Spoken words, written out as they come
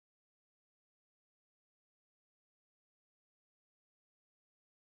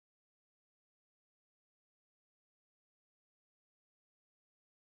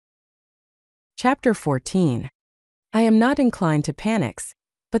Chapter 14. I am not inclined to panics,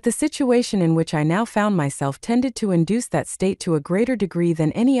 but the situation in which I now found myself tended to induce that state to a greater degree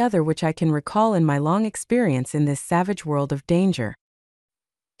than any other which I can recall in my long experience in this savage world of danger.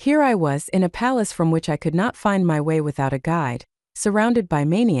 Here I was in a palace from which I could not find my way without a guide, surrounded by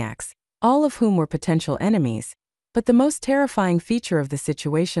maniacs, all of whom were potential enemies, but the most terrifying feature of the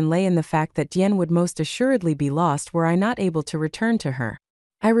situation lay in the fact that Dian would most assuredly be lost were I not able to return to her.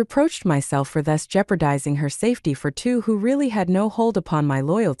 I reproached myself for thus jeopardizing her safety for two who really had no hold upon my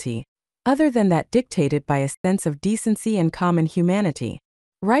loyalty, other than that dictated by a sense of decency and common humanity.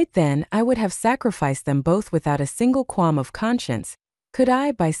 Right then, I would have sacrificed them both without a single qualm of conscience, could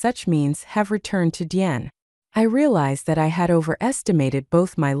I by such means have returned to Dian. I realized that I had overestimated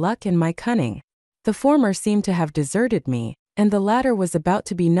both my luck and my cunning. The former seemed to have deserted me, and the latter was about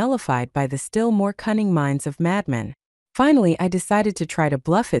to be nullified by the still more cunning minds of madmen. Finally, I decided to try to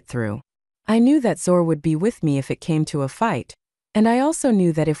bluff it through. I knew that Zor would be with me if it came to a fight, and I also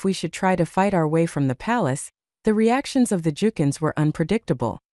knew that if we should try to fight our way from the palace, the reactions of the Jukins were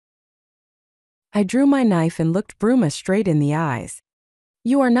unpredictable. I drew my knife and looked Bruma straight in the eyes.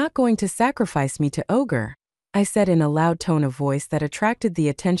 "You are not going to sacrifice me to Ogre," I said in a loud tone of voice that attracted the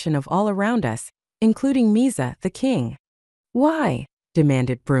attention of all around us, including Misa, the king. "Why?"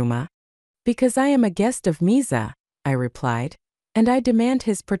 demanded Bruma. "Because I am a guest of Misa," I replied, "and I demand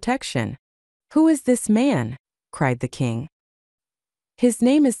his protection." "Who is this man?" cried the king. "His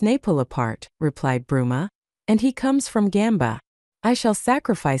name is Napolapart," replied Bruma, "and he comes from Gamba. I shall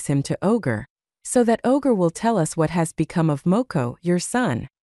sacrifice him to Ogre, so that Ogre will tell us what has become of Moko, your son."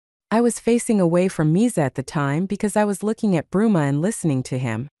 I was facing away from Misa at the time because I was looking at Bruma and listening to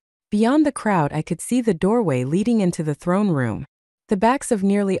him. Beyond the crowd I could see the doorway leading into the throne room. The backs of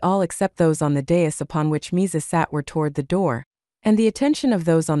nearly all except those on the dais upon which Misa sat were toward the door, and the attention of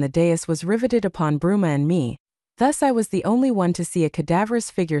those on the dais was riveted upon Bruma and me. Thus I was the only one to see a cadaverous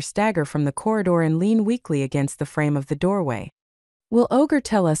figure stagger from the corridor and lean weakly against the frame of the doorway. "Will Ogre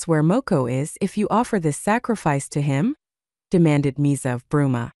tell us where Moko is if you offer this sacrifice to him?" demanded Misa of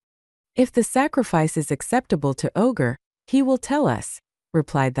Bruma. "If the sacrifice is acceptable to Ogre, he will tell us,"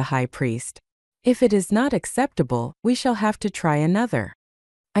 replied the high priest. "If it is not acceptable, we shall have to try another."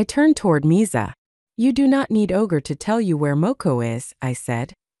 I turned toward Misa. "You do not need Ogre to tell you where Moko is," I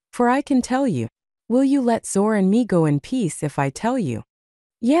said, "for I can tell you. Will you let Zor and me go in peace if I tell you?"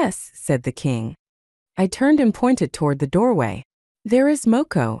 "Yes," said the king. I turned and pointed toward the doorway. "There is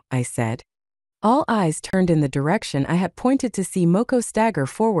Moko," I said. All eyes turned in the direction I had pointed to see Moko stagger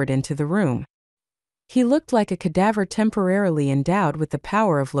forward into the room. He looked like a cadaver temporarily endowed with the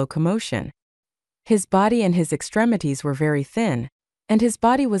power of locomotion. His body and his extremities were very thin, and his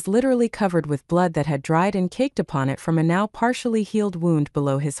body was literally covered with blood that had dried and caked upon it from a now partially healed wound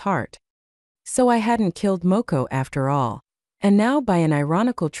below his heart. So I hadn't killed Moko after all, and now by an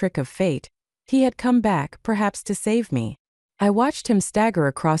ironical trick of fate, he had come back, perhaps to save me. I watched him stagger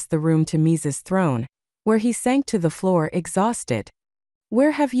across the room to Misa's throne, where he sank to the floor exhausted.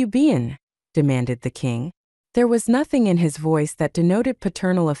 "Where have you been?" demanded the king. There was nothing in his voice that denoted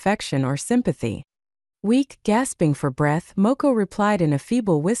paternal affection or sympathy. Weak, gasping for breath, Moko replied in a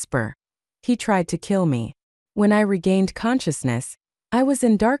feeble whisper, "He tried to kill me. When I regained consciousness, I was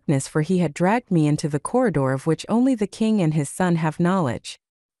in darkness, for he had dragged me into the corridor of which only the king and his son have knowledge.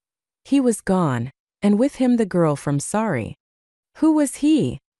 He was gone, and with him the girl from Sari." "Who was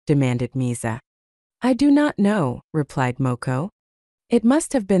he?" demanded Misa. "I do not know," replied Moko. "It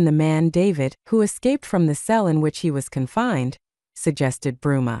must have been the man David, who escaped from the cell in which he was confined," suggested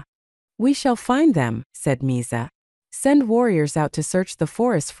Bruma. "We shall find them," said Misa. "Send warriors out to search the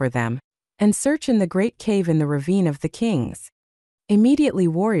forest for them, and search in the great cave in the ravine of the kings." Immediately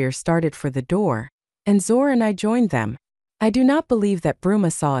warriors started for the door, and Zor and I joined them. I do not believe that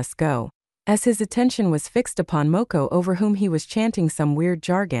Bruma saw us go, as his attention was fixed upon Moko, over whom he was chanting some weird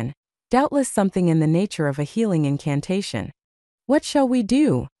jargon, doubtless something in the nature of a healing incantation. "What shall we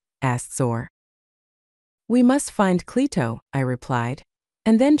do?" asked Zor. "We must find Clito," I replied,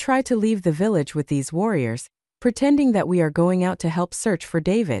 "and then try to leave the village with these warriors, pretending that we are going out to help search for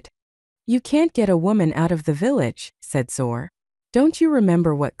David." "You can't get a woman out of the village," said Zor. "Don't you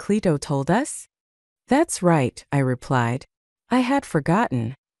remember what Clito told us?" "That's right," I replied. "I had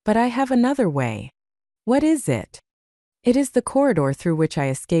forgotten, but I have another way." "What is it?" "It is the corridor through which I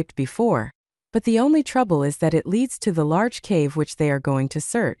escaped before, but the only trouble is that it leads to the large cave which they are going to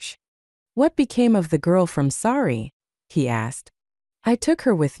search." "What became of the girl from Sari?" he asked. "I took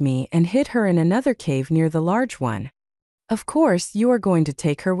her with me and hid her in another cave near the large one." "Of course you are going to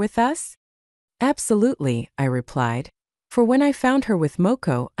take her with us?" "Absolutely," I replied. For when I found her with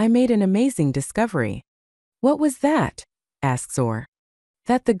Moko, I made an amazing discovery. What was that? Asked Zor.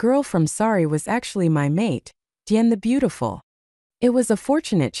 That the girl from Sari was actually my mate, Dian the Beautiful. It was a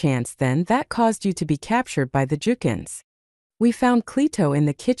fortunate chance then that caused you to be captured by the Jukins. We found Clito in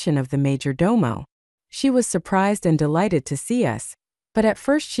the kitchen of the Major Domo. She was surprised and delighted to see us, but at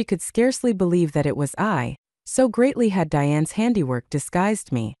first she could scarcely believe that it was I, so greatly had Diane's handiwork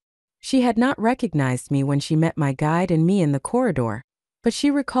disguised me. She had not recognized me when she met my guide and me in the corridor, but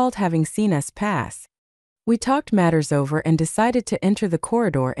she recalled having seen us pass. We talked matters over and decided to enter the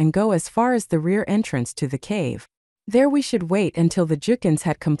corridor and go as far as the rear entrance to the cave. There we should wait until the Jukins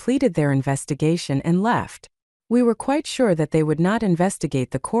had completed their investigation and left. We were quite sure that they would not investigate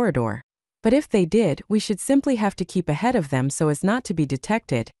the corridor, but if they did, we should simply have to keep ahead of them so as not to be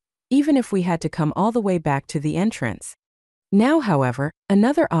detected, even if we had to come all the way back to the entrance. Now, however,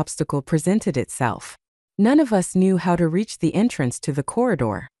 another obstacle presented itself. None of us knew how to reach the entrance to the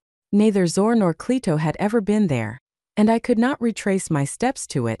corridor. Neither Zor nor Clito had ever been there, and I could not retrace my steps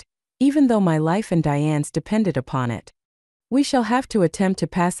to it, even though my life and Diane's depended upon it. We shall have to attempt to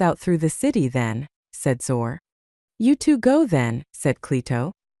pass out through the city then, said Zor. You two go then, said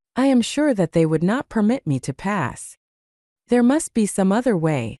Clito. I am sure that they would not permit me to pass. There must be some other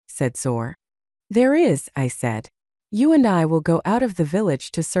way, said Zor. There is, I said. You and I will go out of the village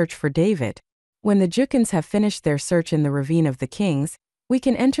to search for David. When the Jukins have finished their search in the Ravine of the Kings, we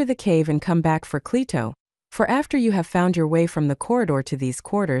can enter the cave and come back for Clito, for after you have found your way from the corridor to these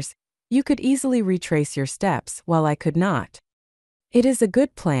quarters, you could easily retrace your steps, while I could not. It is a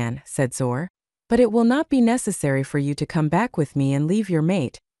good plan, said Zor, but it will not be necessary for you to come back with me and leave your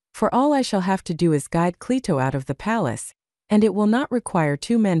mate, for all I shall have to do is guide Clito out of the palace, and it will not require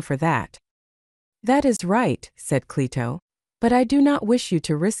 2 men for that. That is right, said Clito, but I do not wish you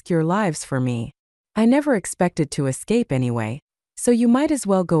to risk your lives for me. I never expected to escape anyway, so you might as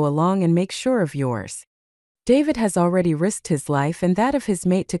well go along and make sure of yours. David has already risked his life and that of his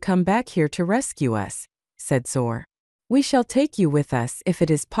mate to come back here to rescue us, said Zor. We shall take you with us if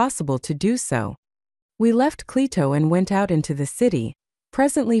it is possible to do so. We left Clito and went out into the city,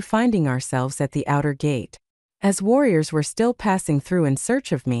 presently finding ourselves at the outer gate. As warriors were still passing through in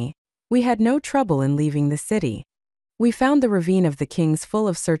search of me, we had no trouble in leaving the city. We found the Ravine of the Kings full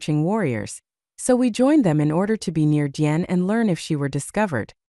of searching warriors, so we joined them in order to be near Dian and learn if she were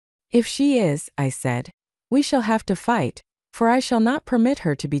discovered. If she is, I said, we shall have to fight, for I shall not permit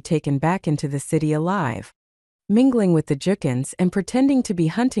her to be taken back into the city alive. Mingling with the Jukins and pretending to be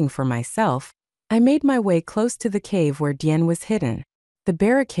hunting for myself, I made my way close to the cave where Dian was hidden. The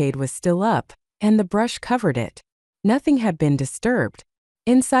barricade was still up, and the brush covered it. Nothing had been disturbed.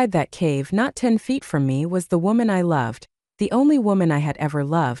 Inside that cave, not 10 feet from me, was the woman I loved, the only woman I had ever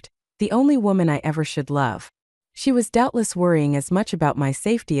loved, the only woman I ever should love. She was doubtless worrying as much about my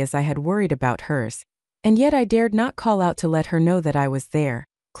safety as I had worried about hers, and yet I dared not call out to let her know that I was there,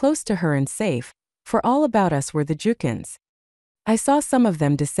 close to her and safe, for all about us were the Jukins. I saw some of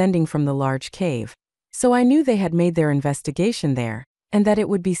them descending from the large cave, so I knew they had made their investigation there, and that it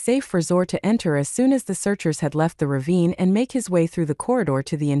would be safe for Zor to enter as soon as the searchers had left the ravine and make his way through the corridor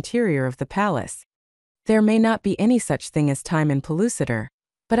to the interior of the palace. There may not be any such thing as time in Pellucidar,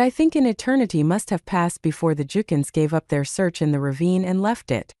 but I think an eternity must have passed before the Jukins gave up their search in the ravine and left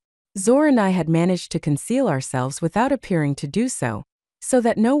it. Zor and I had managed to conceal ourselves without appearing to do so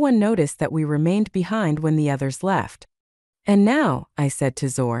that no one noticed that we remained behind when the others left. And now, I said to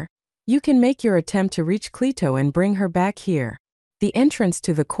Zor, you can make your attempt to reach Clito and bring her back here. The entrance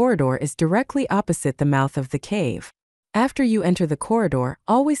to the corridor is directly opposite the mouth of the cave. After you enter the corridor,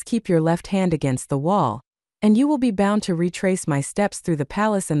 always keep your left hand against the wall, and you will be bound to retrace my steps through the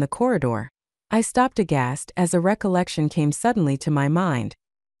palace and the corridor. I stopped aghast as a recollection came suddenly to my mind.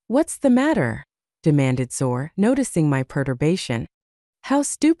 What's the matter? Demanded Zor, noticing my perturbation. How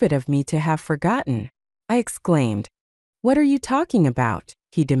stupid of me to have forgotten, I exclaimed. What are you talking about?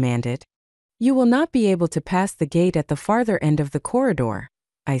 He demanded. You will not be able to pass the gate at the farther end of the corridor,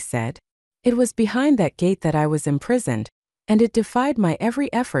 I said. It was behind that gate that I was imprisoned, and it defied my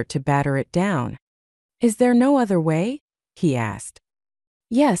every effort to batter it down. Is there no other way? He asked.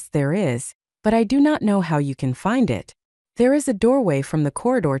 Yes, there is, but I do not know how you can find it. There is a doorway from the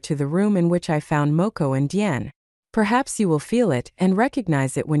corridor to the room in which I found Moko and Dian. Perhaps you will feel it and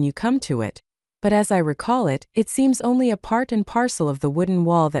recognize it when you come to it, but as I recall it, it seems only a part and parcel of the wooden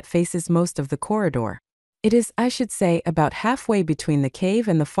wall that faces most of the corridor. It is, I should say, about halfway between the cave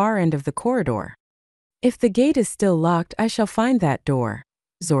and the far end of the corridor. If the gate is still locked, I shall find that door,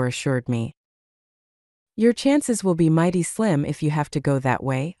 Zor assured me. Your chances will be mighty slim if you have to go that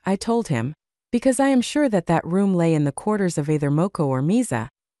way, I told him. because I am sure that that room lay in the quarters of either Moko or Misa,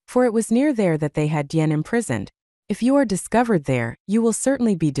 for it was near there that they had Dian imprisoned. If you are discovered there, you will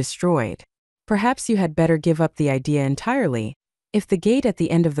certainly be destroyed. Perhaps you had better give up the idea entirely, if the gate at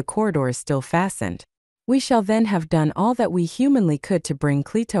the end of the corridor is still fastened. We shall then have done all that we humanly could to bring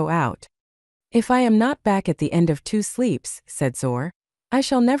Clito out. If I am not back at the end of 2 sleeps, said Zor, I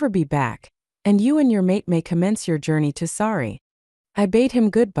shall never be back, and you and your mate may commence your journey to Sari. I bade him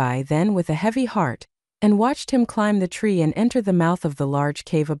goodbye then with a heavy heart, and watched him climb the tree and enter the mouth of the large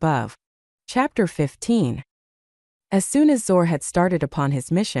cave above. Chapter 15. As soon as Zor had started upon his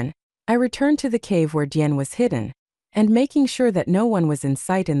mission, I returned to the cave where Dian was hidden, and making sure that no one was in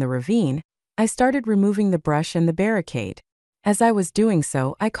sight in the ravine, I started removing the brush and the barricade. As I was doing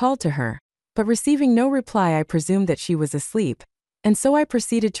so, I called to her, but receiving no reply, I presumed that she was asleep, and so I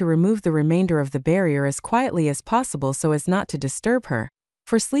proceeded to remove the remainder of the barrier as quietly as possible so as not to disturb her,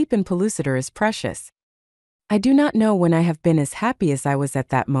 for sleep in Pellucidar is precious. I do not know when I have been as happy as I was at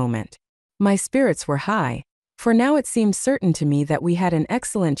that moment. My spirits were high, for now it seemed certain to me that we had an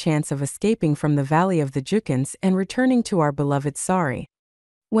excellent chance of escaping from the Valley of the Jukans and returning to our beloved Sari.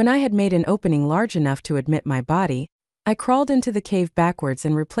 When I had made an opening large enough to admit my body, I crawled into the cave backwards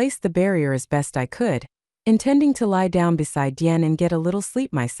and replaced the barrier as best I could, intending to lie down beside Dian and get a little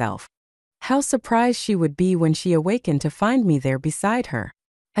sleep myself. How surprised she would be when she awakened to find me there beside her.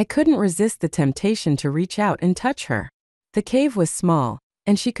 I couldn't resist the temptation to reach out and touch her. The cave was small,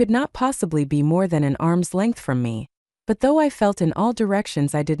 and she could not possibly be more than an arm's length from me, but though I felt in all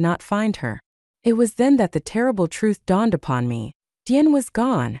directions I did not find her. It was then that the terrible truth dawned upon me. Dian was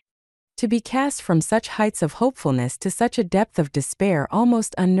gone. To be cast from such heights of hopefulness to such a depth of despair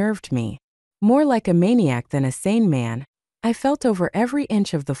almost unnerved me. More like a maniac than a sane man, I felt over every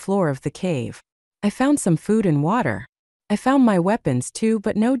inch of the floor of the cave. I found some food and water. I found my weapons too,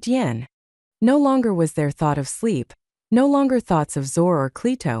 but no Dian. No longer was there thought of sleep, no longer thoughts of Zor or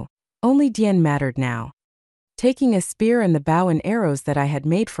Clito, only Dian mattered now. Taking a spear and the bow and arrows that I had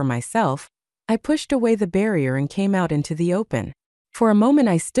made for myself, I pushed away the barrier and came out into the open. For a moment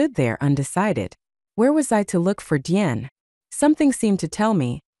I stood there undecided. Where was I to look for Dian? Something seemed to tell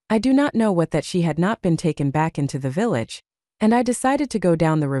me, I do not know what, that she had not been taken back into the village, and I decided to go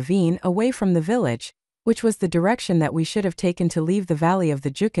down the ravine away from the village, which was the direction that we should have taken to leave the Valley of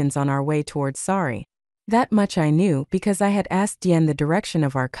the Jukans on our way towards Sari. That much I knew because I had asked Dian the direction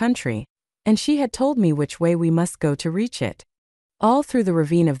of our country, and she had told me which way we must go to reach it. All through the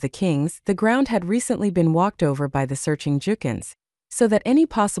Ravine of the Kings, the ground had recently been walked over by the searching Jukans, so that any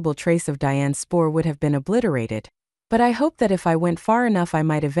possible trace of Dian's spoor would have been obliterated, but I hoped that if I went far enough I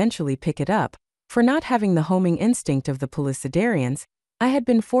might eventually pick it up, for not having the homing instinct of the Pellucidarians, I had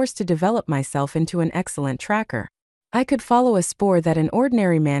been forced to develop myself into an excellent tracker. I could follow a spoor that an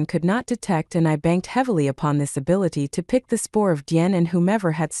ordinary man could not detect, and I banked heavily upon this ability to pick the spoor of Dian and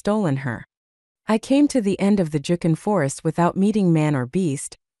whomever had stolen her. I came to the end of the Jukan forest without meeting man or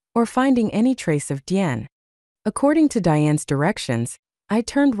beast, or finding any trace of Dian. According to Dian's directions, I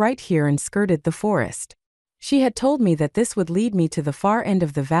turned right here and skirted the forest. She had told me that this would lead me to the far end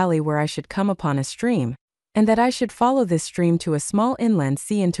of the valley where I should come upon a stream, and that I should follow this stream to a small inland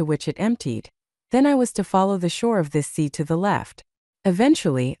sea into which it emptied. Then I was to follow the shore of this sea to the left.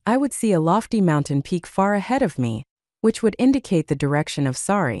 Eventually, I would see a lofty mountain peak far ahead of me, which would indicate the direction of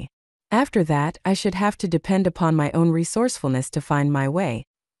Sari. After that, I should have to depend upon my own resourcefulness to find my way,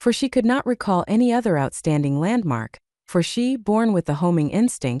 for she could not recall any other outstanding landmark, for she, born with the homing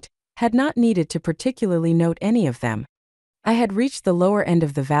instinct, had not needed to particularly note any of them. I had reached the lower end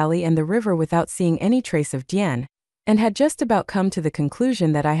of the valley and the river without seeing any trace of Dian, and had just about come to the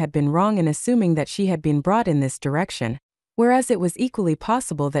conclusion that I had been wrong in assuming that she had been brought in this direction, whereas it was equally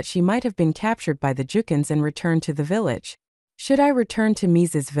possible that she might have been captured by the Jukans and returned to the village. Should I return to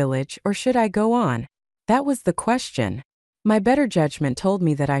Misa's village or should I go on? That was the question. My better judgment told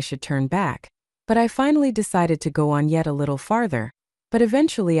me that I should turn back, but I finally decided to go on yet a little farther, but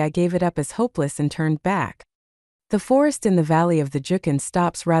eventually I gave it up as hopeless and turned back. The forest in the Valley of the Jukans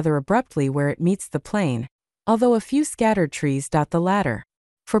stops rather abruptly where it meets the plain, although a few scattered trees dot the latter.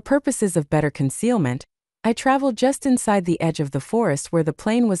 For purposes of better concealment, I traveled just inside the edge of the forest where the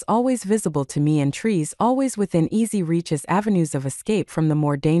plain was always visible to me and trees always within easy reach as avenues of escape from the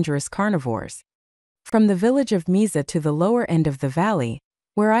more dangerous carnivores. From the village of Misa to the lower end of the valley,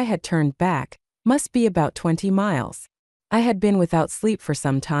 where I had turned back, must be about 20 miles. I had been without sleep for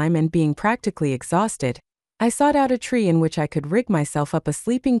some time and being practically exhausted, I sought out a tree in which I could rig myself up a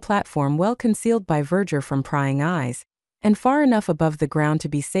sleeping platform well concealed by verdure from prying eyes, and far enough above the ground to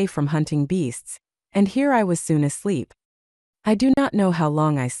be safe from hunting beasts, and here I was soon asleep. I do not know how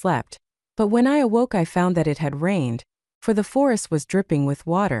long I slept, But when I awoke I found that it had rained, for the forest was dripping with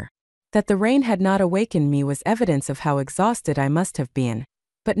water. That the rain had not awakened me was evidence of how exhausted I must have been.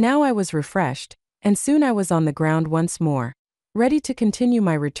 But now I was refreshed, and soon I was on the ground once more, ready to continue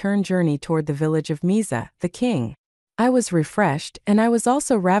my return journey toward the village of Misa, the king. I was refreshed, and I was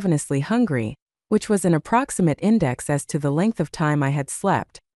also ravenously hungry, which was an approximate index as to the length of time I had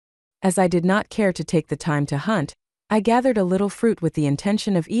slept. As I did not care to take the time to hunt, I gathered a little fruit with the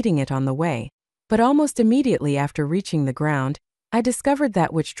intention of eating it on the way, but almost immediately after reaching the ground, I discovered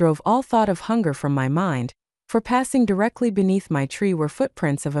that which drove all thought of hunger from my mind, for passing directly beneath my tree were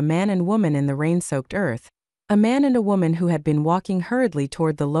footprints of a man and woman in the rain-soaked earth, a man and a woman who had been walking hurriedly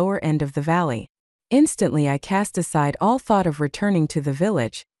toward the lower end of the valley. Instantly I cast aside all thought of returning to the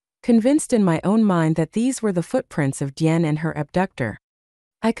village, convinced in my own mind that these were the footprints of Dian and her abductor.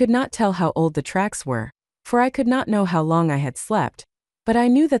 I could not tell how old the tracks were, for I could not know how long I had slept, but I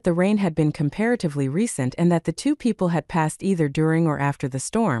knew that the rain had been comparatively recent and that the two people had passed either during or after the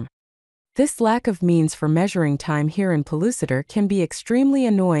storm. This lack of means for measuring time here in Pellucidar can be extremely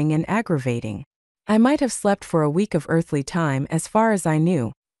annoying and aggravating. I might have slept for a week of earthly time as far as I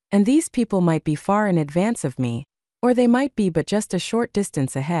knew, and these people might be far in advance of me, or they might be but just a short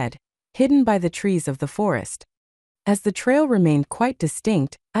distance ahead, hidden by the trees of the forest. As the trail remained quite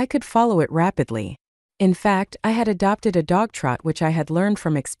distinct, I could follow it rapidly. In fact, I had adopted a dog trot which I had learned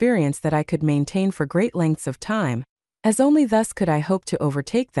from experience that I could maintain for great lengths of time, as only thus could I hope to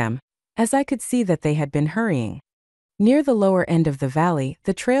overtake them, as I could see that they had been hurrying. Near the lower end of the valley,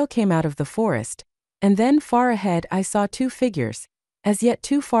 the trail came out of the forest, and then far ahead I saw two figures, as yet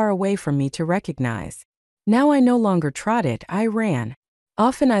too far away from me to recognize. Now I no longer trotted, I ran.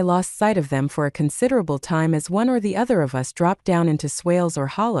 Often I lost sight of them for a considerable time as one or the other of us dropped down into swales or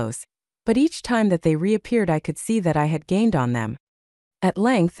hollows, but each time that they reappeared I could see that I had gained on them. At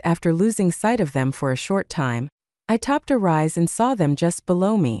length, after losing sight of them for a short time, I topped a rise and saw them just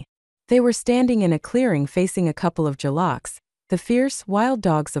below me. They were standing in a clearing facing a couple of jalaks, the fierce, wild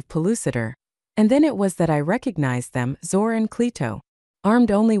dogs of Pellucidar, and then it was that I recognized them, Zor and Cleto.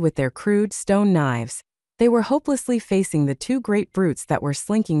 Armed only with their crude stone knives, they were hopelessly facing the two great brutes that were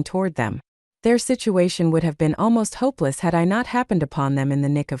slinking toward them. Their situation would have been almost hopeless had I not happened upon them in the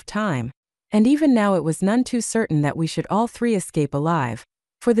nick of time, and even now it was none too certain that we should all three escape alive,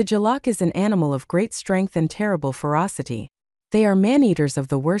 for the jalak is an animal of great strength and terrible ferocity. They are man-eaters of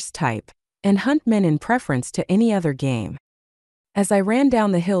the worst type, and hunt men in preference to any other game. As I ran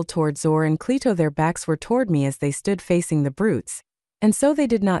down the hill toward Zor and Cleto, their backs were toward me as they stood facing the brutes, and so they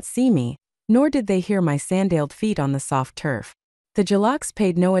did not see me, nor did they hear my sandaled feet on the soft turf. The jalaks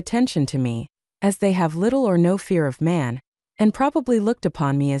paid no attention to me, as they have little or no fear of man, and probably looked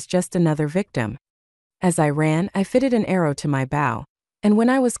upon me as just another victim. As I ran, I fitted an arrow to my bow, and when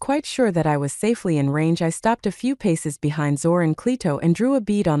I was quite sure that I was safely in range I stopped a few paces behind Zor and Cleto and drew a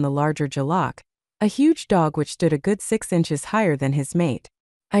bead on the larger jalak, a huge dog which stood a good 6 inches higher than his mate.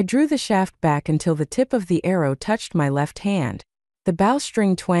 I drew the shaft back until the tip of the arrow touched my left hand. The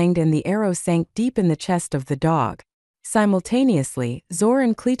bowstring twanged and the arrow sank deep in the chest of the dog. Simultaneously, Zor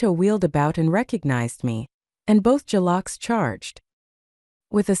and Cleto wheeled about and recognized me, and both jalaks charged.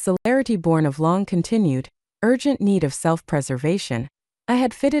 With a celerity born of long-continued, urgent need of self-preservation, I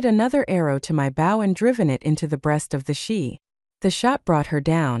had fitted another arrow to my bow and driven it into the breast of the she. The shot brought her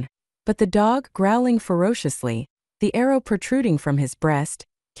down, but the dog, growling ferociously, the arrow protruding from his breast,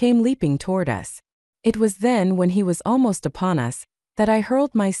 came leaping toward us. It was then, when he was almost upon us, that I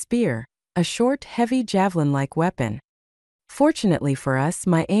hurled my spear, a short, heavy javelin-like weapon. Fortunately for us,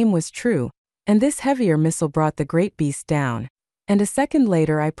 my aim was true, and this heavier missile brought the great beast down, and a second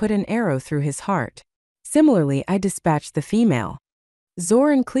later I put an arrow through his heart. Similarly, I dispatched the female.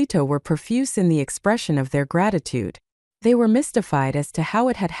 Zor and Cleto were profuse in the expression of their gratitude. They were mystified as to how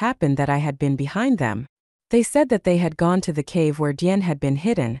it had happened that I had been behind them. They said that they had gone to the cave where Dian had been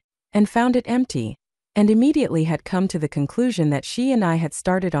hidden, and found it empty, and immediately had come to the conclusion that she and I had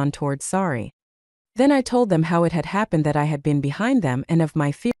started on toward Sari. Then I told them how it had happened that I had been behind them and of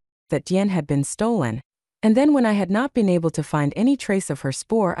my fear that Dian had been stolen, and then when I had not been able to find any trace of her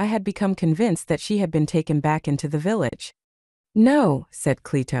spoor I had become convinced that she had been taken back into the village. "No," said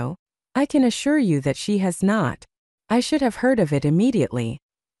Cleto, "I can assure you that she has not. I should have heard of it immediately.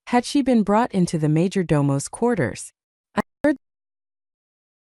 Had she been brought into the majordomo's quarters? I heard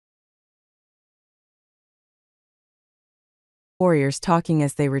warriors talking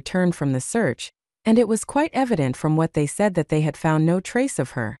as they returned from the search, and it was quite evident from what they said that they had found no trace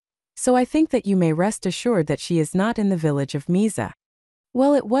of her. So I think that you may rest assured that she is not in the village of Misa."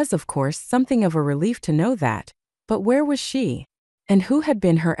 Well, it was of course something of a relief to know that, but where was she? And who had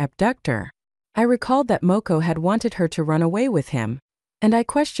been her abductor? I recalled that Moko had wanted her to run away with him, and I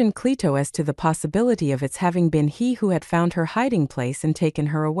questioned Clito as to the possibility of its having been he who had found her hiding place and taken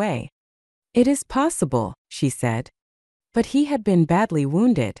her away. It is possible, she said. But he had been badly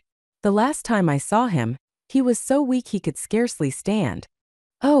wounded. The last time I saw him, he was so weak he could scarcely stand.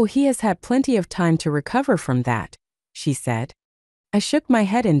 Oh, he has had plenty of time to recover from that, she said. I shook my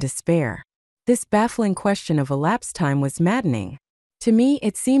head in despair. This baffling question of elapsed time was maddening. To me,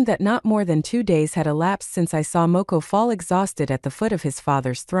 it seemed that not more than 2 days had elapsed since I saw Moko fall exhausted at the foot of his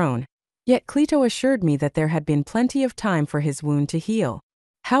father's throne. Yet Clito assured me that there had been plenty of time for his wound to heal.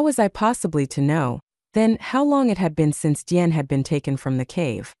 How was I possibly to know, then, how long it had been since Dian had been taken from the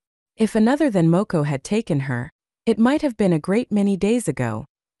cave? If another than Moko had taken her, it might have been a great many days ago,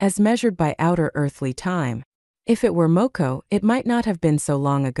 as measured by outer earthly time. If it were Moko, it might not have been so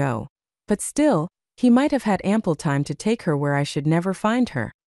long ago. But still, he might have had ample time to take her where I should never find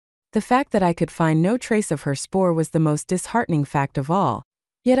her. The fact that I could find no trace of her spoor was the most disheartening fact of all,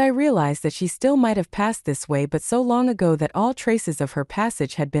 yet I realized that she still might have passed this way but so long ago that all traces of her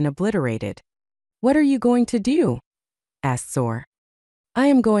passage had been obliterated. "What are you going to do?" asked Zor. "I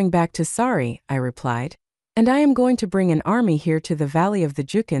am going back to Sari," I replied, "and I am going to bring an army here to the Valley of the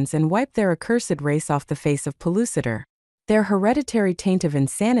Jukans and wipe their accursed race off the face of Pellucidar. Their hereditary taint of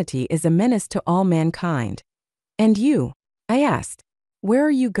insanity is a menace to all mankind." "And you?" I asked. "Where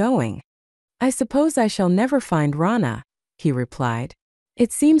are you going?" "I suppose I shall never find Rana," he replied.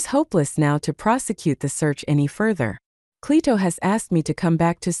 "It seems hopeless now to prosecute the search any further. Clito has asked me to come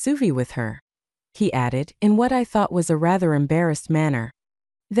back to Suvi with her," he added, in what I thought was a rather embarrassed manner.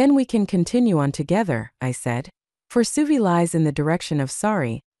 "Then we can continue on together," I said, "for Suvi lies in the direction of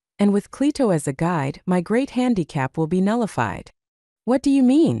Sari, and with Clito as a guide, my great handicap will be nullified." "What do you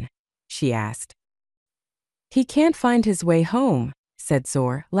mean?" she asked. "He can't find his way home," said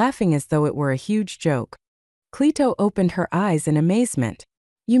Zor, laughing as though it were a huge joke. Clito opened her eyes in amazement.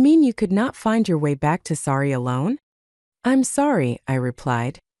 "You mean you could not find your way back to Sari alone?" "I'm sorry," I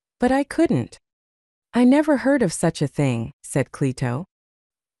replied, "but I couldn't." "I never heard of such a thing," said Clito.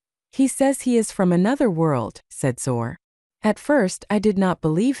 "He says he is from another world," said Zor. At first I did not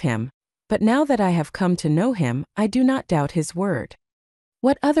believe him, but now that I have come to know him, I do not doubt his word.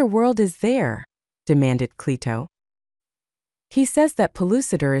 "What other world is there?" demanded Clito. "He says that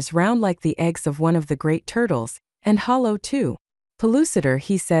Pellucidar is round like the eggs of one of the great turtles, and hollow too. Pellucidar,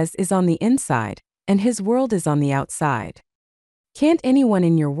 he says, is on the inside, and his world is on the outside." "Can't anyone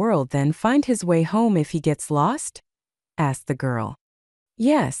in your world then find his way home if he gets lost?" asked the girl.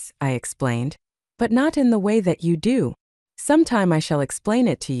 "Yes," I explained, "but not in the way that you do. Sometime I shall explain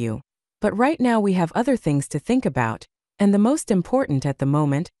it to you, but right now we have other things to think about, and the most important at the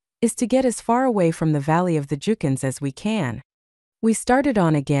moment is to get as far away from the Valley of the Jukans as we can." We started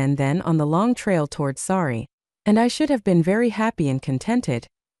on again then on the long trail toward Sari, and I should have been very happy and contented,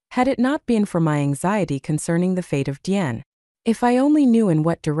 had it not been for my anxiety concerning the fate of Dian. If I only knew in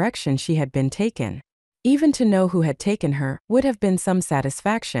what direction she had been taken. Even to know who had taken her would have been some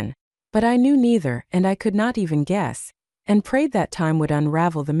satisfaction, but I knew neither, and I could not even guess, and prayed that time would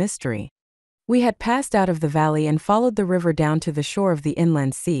unravel the mystery. We had passed out of the valley and followed the river down to the shore of the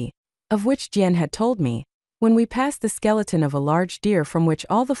inland sea, of which Dian had told me, when we passed the skeleton of a large deer from which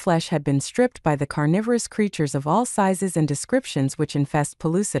all the flesh had been stripped by the carnivorous creatures of all sizes and descriptions which infest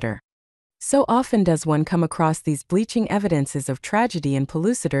Pellucidar. So often does one come across these bleaching evidences of tragedy in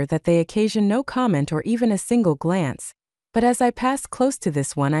Pellucidar that they occasion no comment or even a single glance, but as I passed close to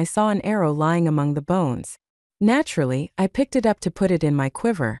this one I saw an arrow lying among the bones. Naturally, I picked it up to put it in my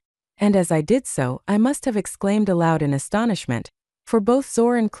quiver, and as I did so, I must have exclaimed aloud in astonishment, for both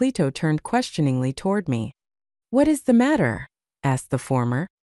Zor and Clito turned questioningly toward me. "What is the matter?" asked the former.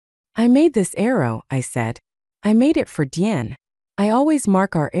 "I made this arrow," I said. "I made it for Dian. I always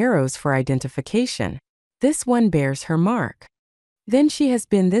mark our arrows for identification. This one bears her mark." "Then she has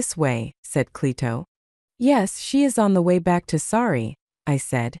been this way," said Clito. "Yes, she is on the way back to Sari," I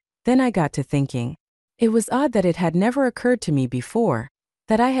said. Then I got to thinking. It was odd that it had never occurred to me before,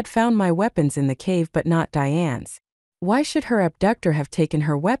 that I had found my weapons in the cave but not Diane's. Why should her abductor have taken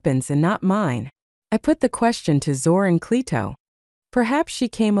her weapons and not mine? I put the question to Zor and Clito. "Perhaps she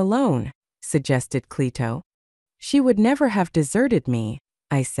came alone," suggested Clito. "She would never have deserted me,"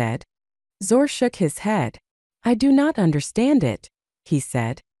 I said. Zor shook his head. "I do not understand it," he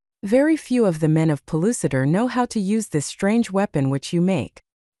said. "Very few of the men of Pellucidar know how to use this strange weapon which you make.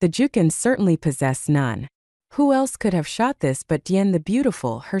 The Jukans certainly possess none. Who else could have shot this but Dian the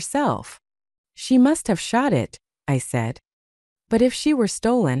Beautiful herself?" "She must have shot it," I said. "But if she were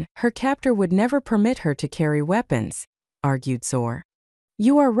stolen, her captor would never permit her to carry weapons. argued Zor.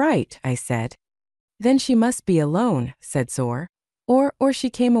 You are right, I said. Then she must be alone, said Zor. Or she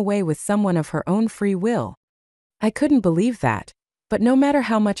came away with someone of her own free will. I couldn't believe that, but no matter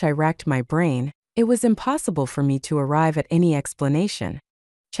how much I racked my brain, it was impossible for me to arrive at any explanation.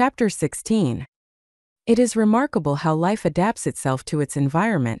 Chapter 16. It is remarkable how life adapts itself to its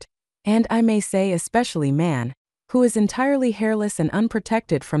environment, and I may say especially man, who is entirely hairless and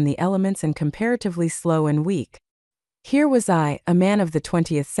unprotected from the elements and comparatively slow and weak. Here was I, a man of the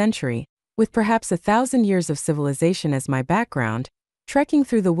 20th century, with perhaps 1,000 years of civilization as my background, trekking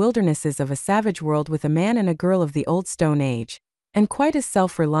through the wildernesses of a savage world with a man and a girl of the old Stone Age, and quite as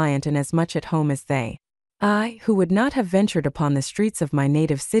self-reliant and as much at home as they. I, who would not have ventured upon the streets of my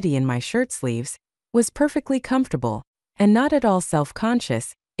native city in my shirt-sleeves, was perfectly comfortable, and not at all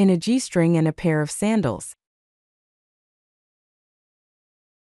self-conscious, in a G-string and a pair of sandals.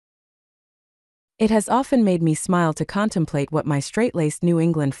 It has often made me smile to contemplate what my straight-laced New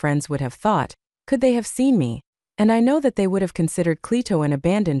England friends would have thought, could they have seen me, and I know that they would have considered Cleto an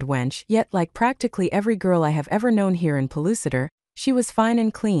abandoned wench, yet like practically every girl I have ever known here in Pellucidar, she was fine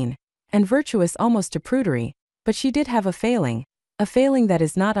and clean, and virtuous almost to prudery, but she did have a failing that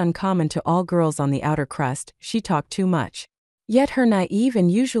is not uncommon to all girls on the outer crust: she talked too much. Yet her naive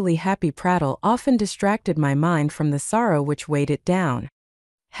and usually happy prattle often distracted my mind from the sorrow which weighed it down.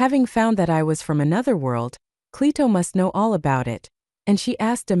 Having found that I was from another world, Cleto must know all about it, and she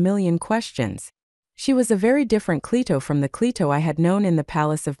asked a million questions. She was a very different Cleto from the Cleto I had known in the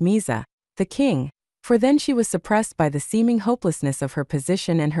palace of Mysa, the king, for then she was suppressed by the seeming hopelessness of her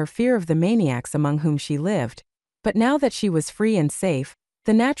position and her fear of the maniacs among whom she lived. But now that she was free and safe,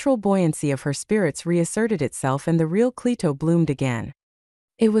 the natural buoyancy of her spirits reasserted itself and the real Cleto bloomed again.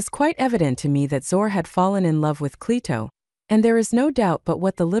 It was quite evident to me that Zor had fallen in love with Cleto, and there is no doubt but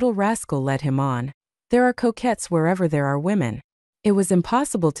what the little rascal led him on. There are coquettes wherever there are women. It was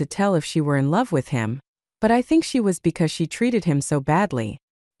impossible to tell if she were in love with him, but I think she was because she treated him so badly.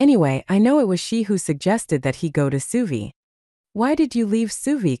 Anyway, I know it was she who suggested that he go to Suvi. Why did you leave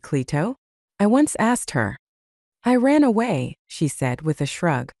Suvi, Cleto? I once asked her. I ran away, she said with a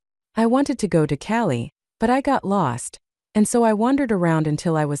shrug. I wanted to go to Cali, but I got lost, and so I wandered around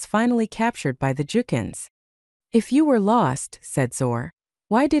until I was finally captured by the Jukins. If you were lost, said Zor,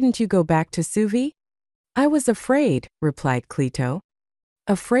 why didn't you go back to Suvi? I was afraid, replied Cleto.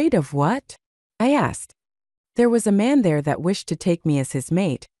 Afraid of what? I asked. There was a man there that wished to take me as his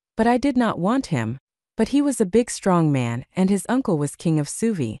mate, but I did not want him. But he was a big strong man, and his uncle was king of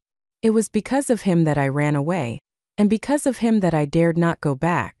Suvi. It was because of him that I ran away, and because of him that I dared not go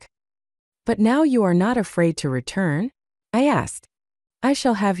back. But now you are not afraid to return? I asked. I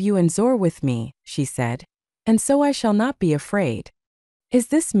shall have you and Zor with me, she said, and so I shall not be afraid. Is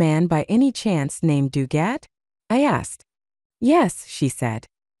this man by any chance named Dugat? I asked. Yes, she said.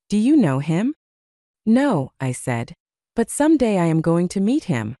 Do you know him? No, I said, but someday I am going to meet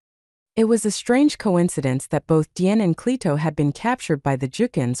him. It was a strange coincidence that both Dien and Cleto had been captured by the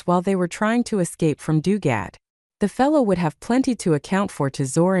Jukins while they were trying to escape from Dugat. The fellow would have plenty to account for to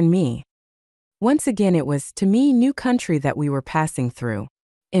Zor and me. Once again it was, to me, new country that we were passing through.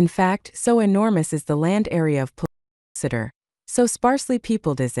 In fact, so enormous is the land area of Pellucidar, so sparsely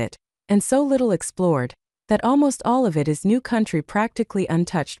peopled is it, and so little explored, that almost all of it is new country practically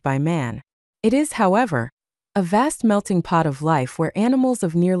untouched by man. It is, however, a vast melting pot of life where animals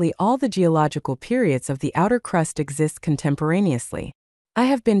of nearly all the geological periods of the outer crust exist contemporaneously. I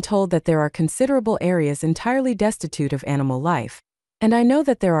have been told that there are considerable areas entirely destitute of animal life, and I know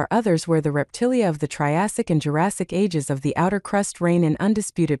that there are others where the reptilia of the Triassic and Jurassic ages of the outer crust reign in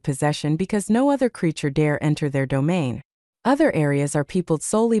undisputed possession because no other creature dare enter their domain. Other areas are peopled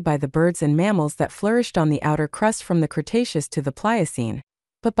solely by the birds and mammals that flourished on the outer crust from the Cretaceous to the Pliocene,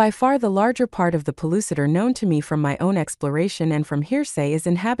 but by far the larger part of the Pellucidar known to me from my own exploration and from hearsay is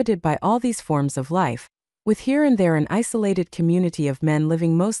inhabited by all these forms of life, with here and there an isolated community of men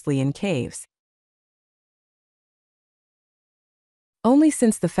living mostly in caves. Only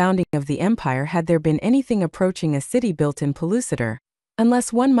since the founding of the empire had there been anything approaching a city built in Pellucidar,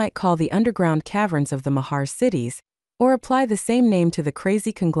 unless one might call the underground caverns of the Mahar cities, or apply the same name to the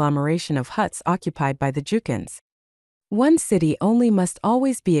crazy conglomeration of huts occupied by the Jukins. One city only must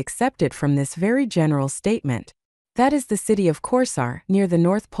always be excepted from this very general statement. That is the city of Corsar, near the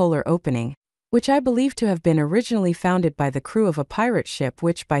North Polar opening, which I believe to have been originally founded by the crew of a pirate ship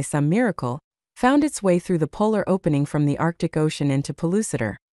which, by some miracle, found its way through the polar opening from the Arctic Ocean into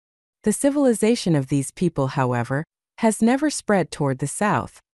Pellucidar. The civilization of these people, however, has never spread toward the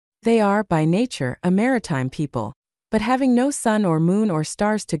south. They are, by nature, a maritime people, but having no sun or moon or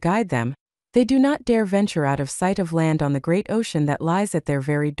stars to guide them, They do not dare venture out of sight of land on the great ocean that lies at their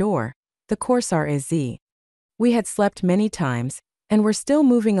very door, the corsair az. We had slept many times, and were still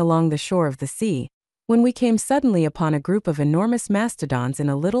moving along the shore of the sea, when we came suddenly upon a group of enormous mastodons in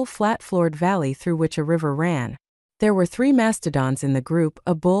a little flat-floored valley through which a river ran. There were 3 mastodons in the group,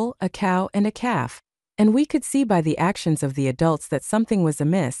 a bull, a cow, and a calf, and we could see by the actions of the adults that something was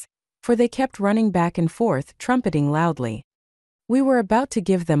amiss, for they kept running back and forth, trumpeting loudly. We were about to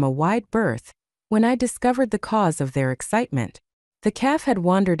give them a wide berth, when I discovered the cause of their excitement. The calf had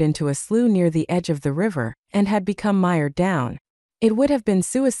wandered into a slough near the edge of the river, and had become mired down. It would have been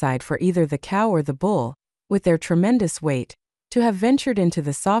suicide for either the cow or the bull, with their tremendous weight, to have ventured into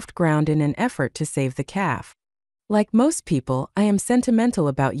the soft ground in an effort to save the calf. Like most people, I am sentimental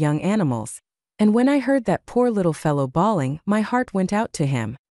about young animals, and when I heard that poor little fellow bawling, my heart went out to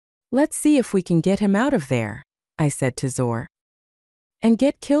him. "Let's see if we can get him out of there," I said to Zor. "And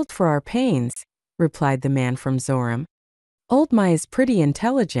get killed for our pains," replied the man from Zoram. "Old Ma is pretty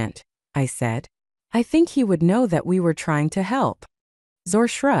intelligent," I said. "I think he would know that we were trying to help." Zor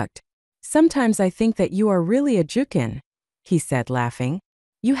shrugged. "Sometimes I think that you are really a jukin," he said, laughing.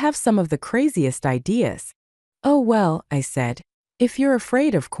 "You have some of the craziest ideas." "Oh well," I said, "if you're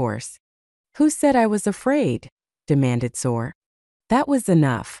afraid, of course." "Who said I was afraid?" demanded Zor. That was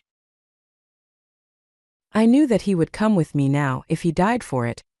enough. I knew that he would come with me now, if he died for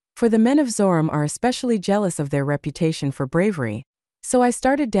it, for the men of Zoram are especially jealous of their reputation for bravery, so I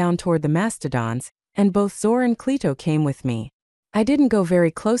started down toward the mastodons, and both Zor and Kleto came with me. I didn't go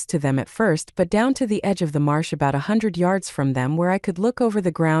very close to them at first, but down to the edge of the marsh about 100 yards from them, where I could look over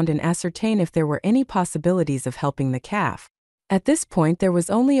the ground and ascertain if there were any possibilities of helping the calf. At this point there was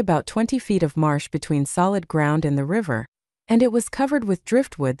only about 20 feet of marsh between solid ground and the river, and it was covered with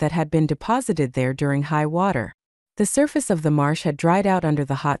driftwood that had been deposited there during high water. The surface of the marsh had dried out under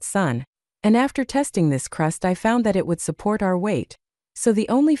the hot sun, and after testing this crust I found that it would support our weight, so the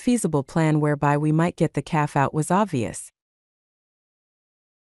only feasible plan whereby we might get the calf out was obvious.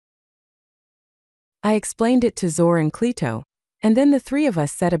 I explained it to Zor and Kleto, and then the 3 of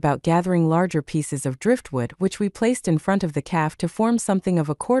us set about gathering larger pieces of driftwood which we placed in front of the calf to form something of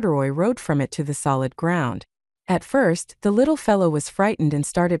a corduroy road from it to the solid ground. At first, the little fellow was frightened and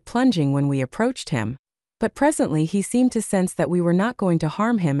started plunging when we approached him, but presently he seemed to sense that we were not going to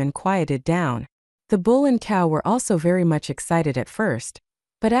harm him and quieted down. The bull and cow were also very much excited at first,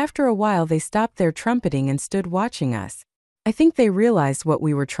 but after a while they stopped their trumpeting and stood watching us. I think they realized what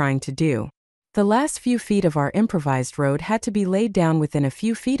we were trying to do. The last few feet of our improvised road had to be laid down within a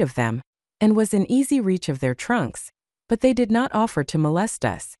few feet of them, and was in easy reach of their trunks, but they did not offer to molest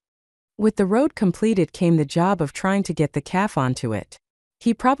us. With the road completed came the job of trying to get the calf onto it.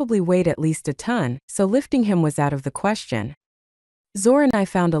 He probably weighed at least a ton, so lifting him was out of the question. Zor and I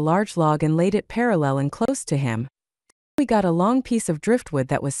found a large log and laid it parallel and close to him. We got a long piece of driftwood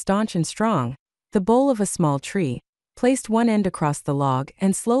that was staunch and strong, the bole of a small tree, placed one end across the log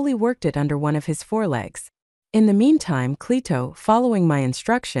and slowly worked it under one of his forelegs. In the meantime, Kleto, following my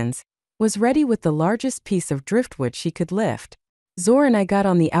instructions, was ready with the largest piece of driftwood she could lift. Zor and I got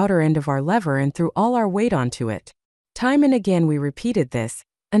on the outer end of our lever and threw all our weight onto it. Time and again we repeated this,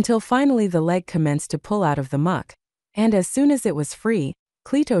 until finally the leg commenced to pull out of the muck, and as soon as it was free,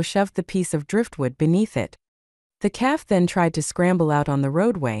 Kleto shoved the piece of driftwood beneath it. The calf then tried to scramble out on the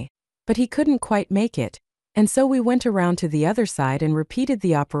roadway, but he couldn't quite make it, and so we went around to the other side and repeated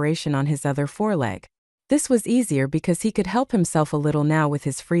the operation on his other foreleg. This was easier because he could help himself a little now with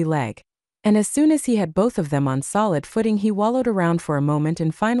his free leg, and as soon as he had both of them on solid footing he wallowed around for a moment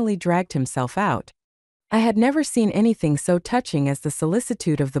and finally dragged himself out. I had never seen anything so touching as the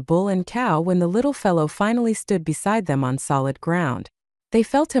solicitude of the bull and cow when the little fellow finally stood beside them on solid ground. They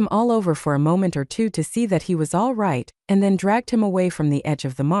felt him all over for a moment or two to see that he was all right, and then dragged him away from the edge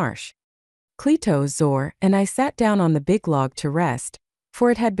of the marsh. Kleto, Zor, and I sat down on the big log to rest, for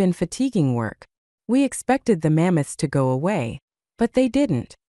it had been fatiguing work. We expected the mammoths to go away, but they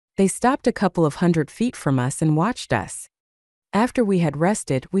didn't. They stopped a couple of 100 feet from us and watched us. After we had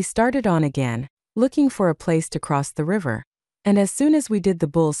rested, we started on again, looking for a place to cross the river, and as soon as we did the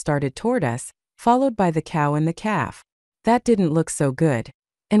bull started toward us, followed by the cow and the calf. That didn't look so good,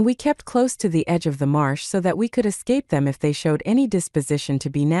 and we kept close to the edge of the marsh so that we could escape them if they showed any disposition to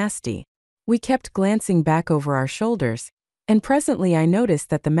be nasty. We kept glancing back over our shoulders, and presently I noticed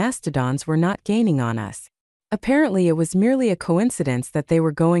that the mastodons were not gaining on us. Apparently it was merely a coincidence that they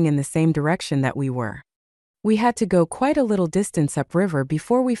were going in the same direction that we were. We had to go quite a little distance upriver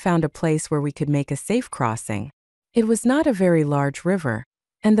before we found a place where we could make a safe crossing. It was not a very large river,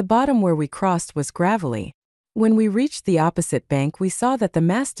 and the bottom where we crossed was gravelly, When we reached the opposite bank, we saw that the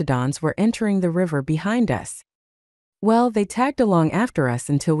mastodons were entering the river behind us. Well, they tagged along after us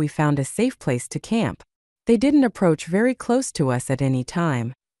until we found a safe place to camp. They didn't approach very close to us at any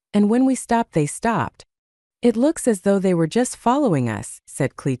time, and when we stopped, they stopped. It looks as though they were just following us,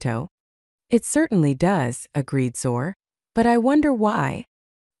 said Cleto. It certainly does, agreed Zor. But I wonder why.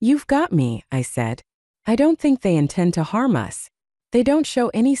 You've got me, I said. I don't think they intend to harm us. They don't show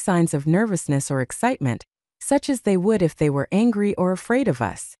any signs of nervousness or excitement, such as they would if they were angry or afraid of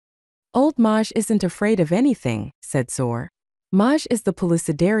us. Old Maj isn't afraid of anything, said Zor. Maj is the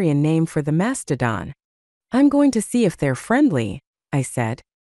Pellucidarian name for the mastodon. I'm going to see if they're friendly, I said.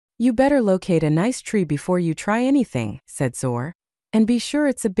 You better locate a nice tree before you try anything, said Zor. And be sure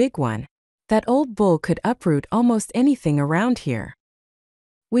it's a big one. That old bull could uproot almost anything around here.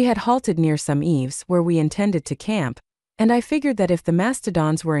 We had halted near some eaves where we intended to camp, and I figured that if the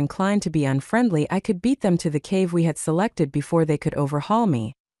mastodons were inclined to be unfriendly, I could beat them to the cave we had selected before they could overhaul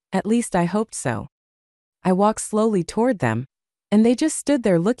me. At least I hoped so. I walked slowly toward them, and they just stood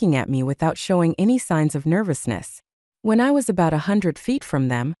there looking at me without showing any signs of nervousness. When I was about 100 feet from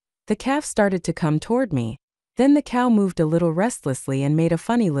them, the calf started to come toward me. Then the cow moved a little restlessly and made a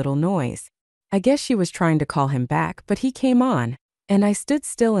funny little noise. I guess she was trying to call him back, but he came on, and I stood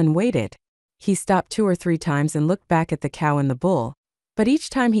still and waited. He stopped 2 or 3 times and looked back at the cow and the bull, but each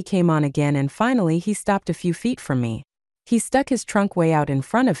time he came on again, and finally he stopped a few feet from me. He stuck his trunk way out in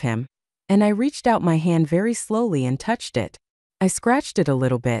front of him, and I reached out my hand very slowly and touched it. I scratched it a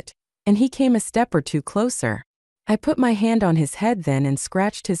little bit, and he came a step or two closer. I put my hand on his head then and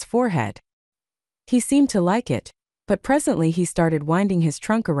scratched his forehead. He seemed to like it, but presently he started winding his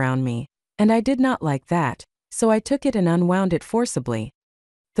trunk around me, and I did not like that, so I took it and unwound it forcibly.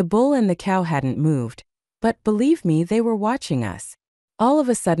 The bull and the cow hadn't moved, but believe me, they were watching us. All of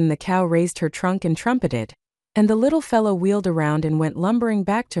a sudden the cow raised her trunk and trumpeted, and the little fellow wheeled around and went lumbering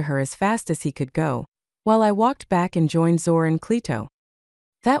back to her as fast as he could go, while I walked back and joined Zor and Cleto.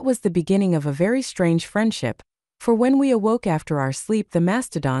 That was the beginning of a very strange friendship, for when we awoke after our sleep, the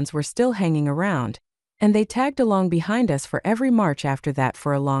mastodons were still hanging around, and they tagged along behind us for every march after that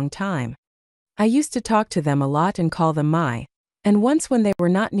for a long time. I used to talk to them a lot and call them my, and once when they were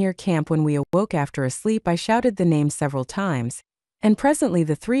not near camp when we awoke after a sleep, I shouted the name several times, and presently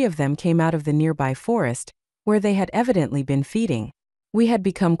the 3 of them came out of the nearby forest, where they had evidently been feeding. We had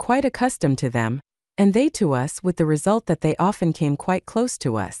become quite accustomed to them, and they to us, with the result that they often came quite close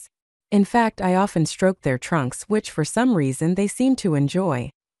to us. In fact, I often stroked their trunks, which for some reason they seemed to enjoy,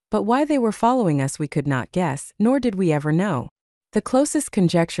 but why they were following us we could not guess, nor did we ever know. The closest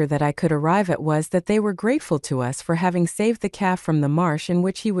conjecture that I could arrive at was that they were grateful to us for having saved the calf from the marsh in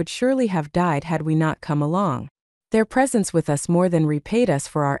which he would surely have died had we not come along. Their presence with us more than repaid us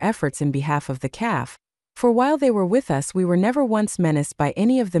for our efforts in behalf of the calf, for while they were with us we were never once menaced by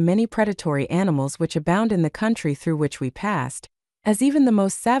any of the many predatory animals which abound in the country through which we passed, as even the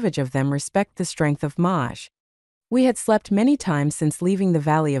most savage of them respect the strength of Maj. We had slept many times since leaving the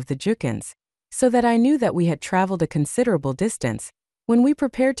valley of the Jukans, so that I knew that we had traveled a considerable distance, when we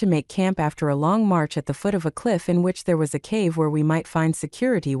prepared to make camp after a long march at the foot of a cliff in which there was a cave where we might find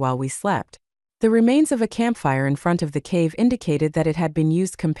security while we slept. The remains of a campfire in front of the cave indicated that it had been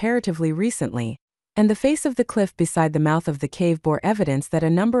used comparatively recently, and the face of the cliff beside the mouth of the cave bore evidence that a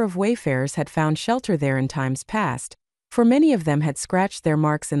number of wayfarers had found shelter there in times past, for many of them had scratched their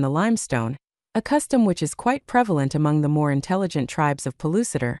marks in the limestone, a custom which is quite prevalent among the more intelligent tribes of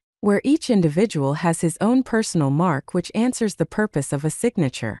Pellucidar, where each individual has his own personal mark which answers the purpose of a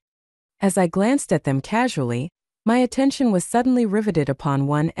signature. As I glanced at them casually, my attention was suddenly riveted upon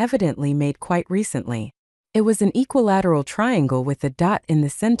one evidently made quite recently. It was an equilateral triangle with a dot in the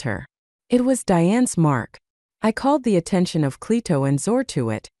center. It was Diane's mark. I called the attention of Cleto and Zor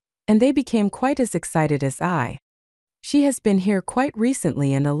to it, and they became quite as excited as I. "She has been here quite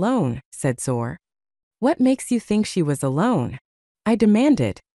recently and alone," said Zor. "What makes you think she was alone?" I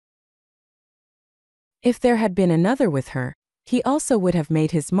demanded. "If there had been another with her, he also would have made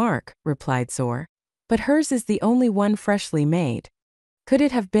his mark," replied Zor. "But hers is the only one freshly made. Could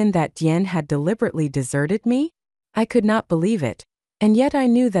it have been that Diane had deliberately deserted me? I could not believe it, and yet I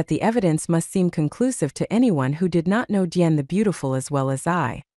knew that the evidence must seem conclusive to anyone who did not know Diane the Beautiful as well as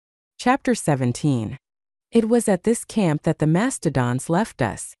I. Chapter 17. It was at this camp that the mastodons left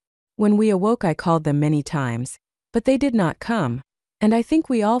us. When we awoke I called them many times, but they did not come, and I think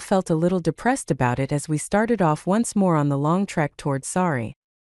we all felt a little depressed about it as we started off once more on the long trek toward Sari.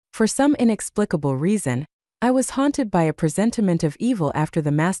 For some inexplicable reason, I was haunted by a presentiment of evil after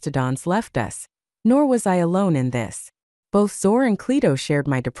the mastodons left us, nor was I alone in this. Both Zor and Cleto shared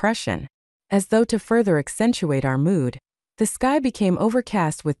my depression. As though to further accentuate our mood, the sky became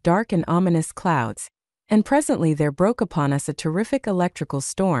overcast with dark and ominous clouds, and presently there broke upon us a terrific electrical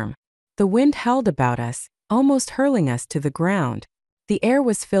storm. The wind howled about us, almost hurling us to the ground. The air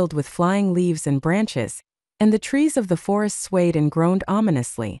was filled with flying leaves and branches, and the trees of the forest swayed and groaned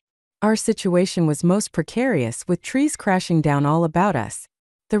ominously. Our situation was most precarious, with trees crashing down all about us.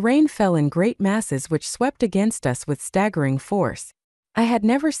 The rain fell in great masses which swept against us with staggering force. I had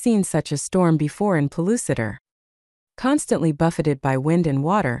never seen such a storm before in Pellucidar. Constantly buffeted by wind and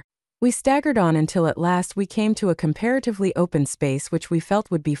water, we staggered on until at last we came to a comparatively open space which we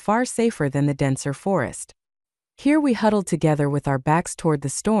felt would be far safer than the denser forest. Here we huddled together with our backs toward the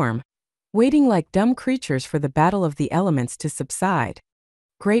storm, waiting like dumb creatures for the battle of the elements to subside.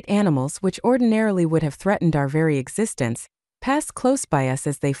 Great animals, which ordinarily would have threatened our very existence, passed close by us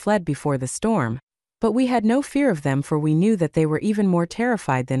as they fled before the storm, but we had no fear of them, for we knew that they were even more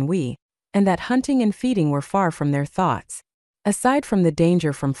terrified than we, and that hunting and feeding were far from their thoughts. Aside from the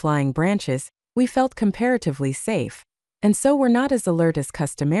danger from flying branches, we felt comparatively safe, and so were not as alert as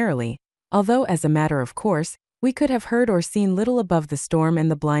customarily, although as a matter of course, we could have heard or seen little above the storm and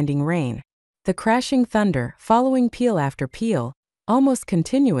the blinding rain. The crashing thunder, following peal after peal, almost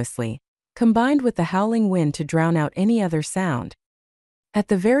continuously, combined with the howling wind to drown out any other sound. At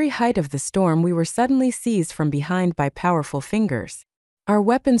the very height of the storm we were suddenly seized from behind by powerful fingers. Our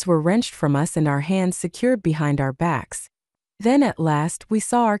weapons were wrenched from us and our hands secured behind our backs. Then at last we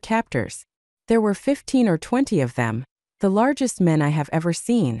saw our captors. There were 15 or 20 of them, the largest men I have ever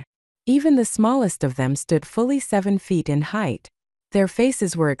seen. Even the smallest of them stood fully 7 feet in height. Their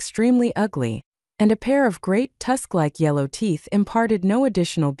faces were extremely ugly, and a pair of great tusk-like yellow teeth imparted no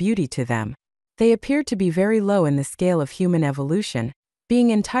additional beauty to them. They appeared to be very low in the scale of human evolution,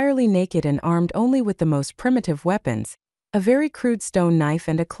 being entirely naked and armed only with the most primitive weapons, a very crude stone knife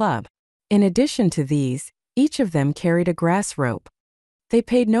and a club. In addition to these, each of them carried a grass rope. They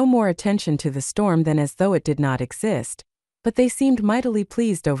paid no more attention to the storm than as though it did not exist, but they seemed mightily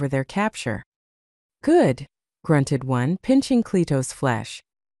pleased over their capture. "Good," grunted one, pinching Cleto's flesh.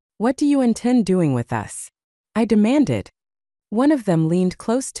 "What do you intend doing with us?" I demanded. One of them leaned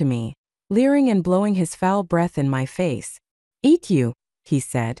close to me, leering and blowing his foul breath in my face. "Eat you," he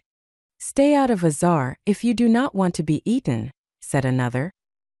said. "Stay out of Azar if you do not want to be eaten," said another.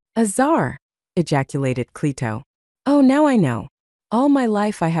 "Azar!" ejaculated Cleto. "Oh, now I know. All my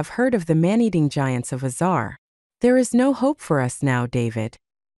life I have heard of the man-eating giants of Azar. There is no hope for us now, David."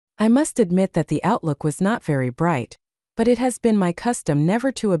 I must admit that the outlook was not very bright, but it has been my custom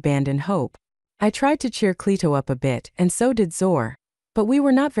never to abandon hope. I tried to cheer Cleto up a bit, and so did Zor, but we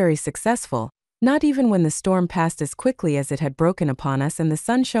were not very successful, not even when the storm passed as quickly as it had broken upon us and the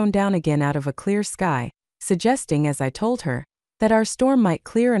sun shone down again out of a clear sky, suggesting, as I told her, that our storm might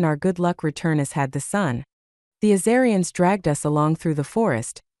clear and our good luck return as had the sun. The Azarians dragged us along through the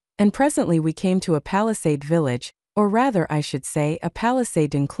forest, and presently we came to a palisade village, or rather I should say a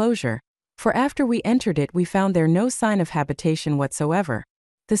palisade enclosure, for after we entered it we found there no sign of habitation whatsoever.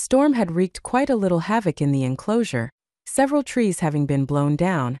 The storm had wreaked quite a little havoc in the enclosure, several trees having been blown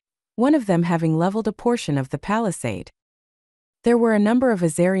down, one of them having leveled a portion of the palisade. There were a number of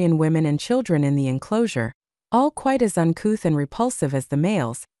Azarian women and children in the enclosure, all quite as uncouth and repulsive as the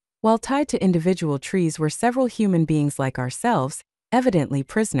males, while tied to individual trees were several human beings like ourselves, evidently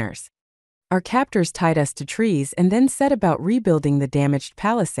prisoners. Our captors tied us to trees and then set about rebuilding the damaged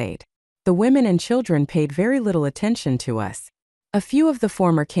palisade. The women and children paid very little attention to us. A few of the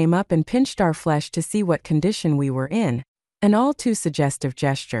former came up and pinched our flesh to see what condition we were in, an all too suggestive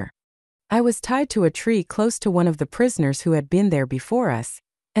gesture. I was tied to a tree close to one of the prisoners who had been there before us,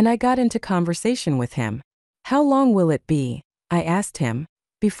 and I got into conversation with him. "How long will it be," I asked him,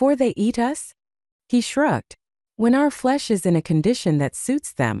 "before they eat us?" He shrugged. "When our flesh is in a condition that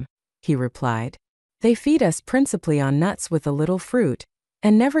suits them," he replied. "They feed us principally on nuts with a little fruit,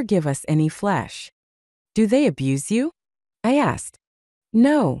 and never give us any flesh." "Do they abuse you?" I asked.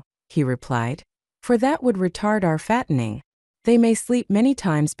 "No," he replied, "for that would retard our fattening. They may sleep many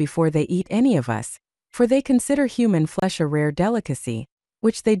times before they eat any of us, for they consider human flesh a rare delicacy,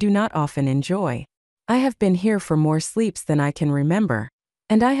 which they do not often enjoy. I have been here for more sleeps than I can remember,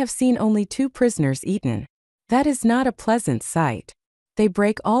 and I have seen only 2 prisoners eaten. That is not a pleasant sight. They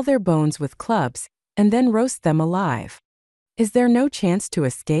break all their bones with clubs, and then roast them alive." "Is there no chance to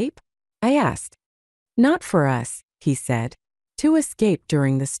escape?" I asked. "Not for us," he said. "To escape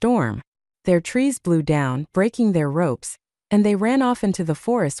during the storm. Their trees blew down, breaking their ropes, and they ran off into the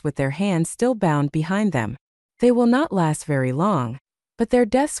forest with their hands still bound behind them. They will not last very long, but their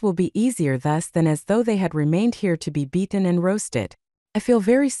deaths will be easier thus than as though they had remained here to be beaten and roasted." I feel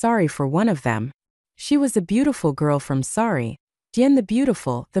very sorry for one of them. She was a beautiful girl from Sari. Dian the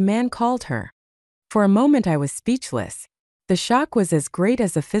Beautiful, the man called her. For a moment I was speechless. The shock was as great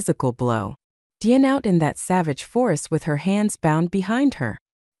as a physical blow. Dian out in that savage forest with her hands bound behind her.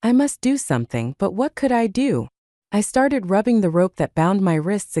 I must do something, but what could I do? I started rubbing the rope that bound my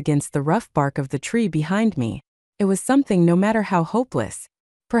wrists against the rough bark of the tree behind me. It was something no matter how hopeless.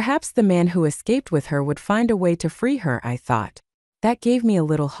 Perhaps the man who escaped with her would find a way to free her, I thought. That gave me a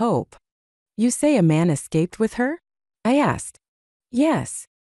little hope. You say a man escaped with her? I asked. Yes.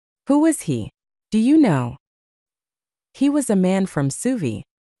 Who was he? Do you know? He was a man from Suvi.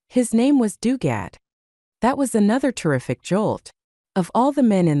 His name was Dugat. That was another terrific jolt. Of all the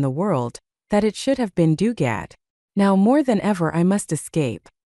men in the world, that it should have been Dugat. Now more than ever I must escape.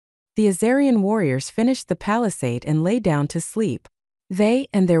 The Azarian warriors finished the palisade and lay down to sleep. They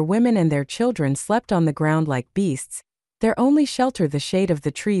and their women and their children slept on the ground like beasts, their only shelter the shade of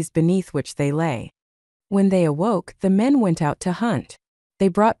the trees beneath which they lay. When they awoke, the men went out to hunt. They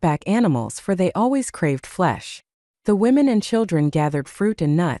brought back animals, for they always craved flesh. The women and children gathered fruit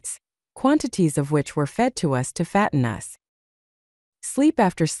and nuts, quantities of which were fed to us to fatten us. Sleep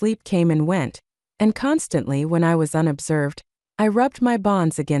after sleep came and went, and constantly, when I was unobserved, I rubbed my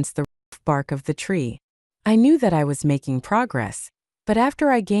bonds against the rough bark of the tree. I knew that I was making progress, but after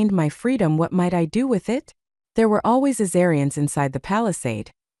I gained my freedom, what might I do with it? There were always Azarians inside the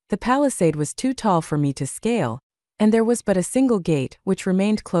palisade. The palisade was too tall for me to scale, and there was but a single gate, which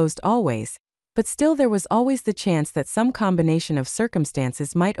remained closed always, but still there was always the chance that some combination of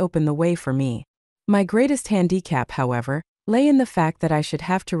circumstances might open the way for me. My greatest handicap, however, lay in the fact that I should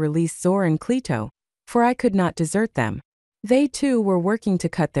have to release Zor and Clito, for I could not desert them. They too were working to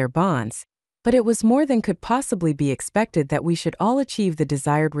cut their bonds, but it was more than could possibly be expected that we should all achieve the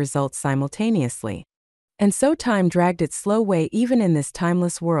desired results simultaneously. And so time dragged its slow way even in this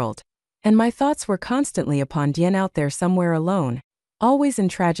timeless world, and my thoughts were constantly upon Dian out there somewhere alone, always in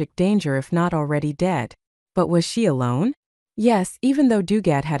tragic danger if not already dead. But was she alone? Yes, even though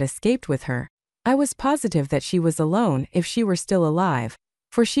Dugat had escaped with her, I was positive that she was alone if she were still alive,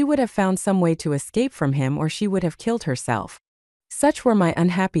 for she would have found some way to escape from him or she would have killed herself. Such were my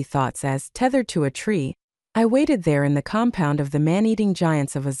unhappy thoughts as, tethered to a tree, I waited there in the compound of the man-eating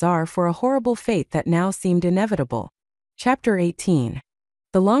giants of Azar for a horrible fate that now seemed inevitable. Chapter 18.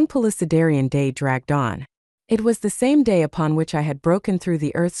 The long Pelisidarian day dragged on. It was the same day upon which I had broken through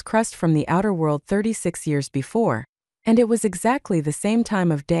the Earth's crust from the outer world 36 years before, and it was exactly the same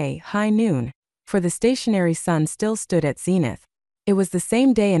time of day, high noon, for the stationary sun still stood at zenith. It was the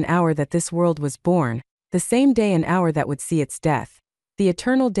same day and hour that this world was born, the same day and hour that would see its death. The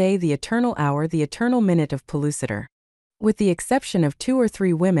eternal day, the eternal hour, the eternal minute of Pellucidar. With the exception of 2 or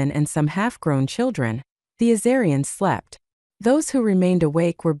 3 women and some half-grown children, the Azarians slept. Those who remained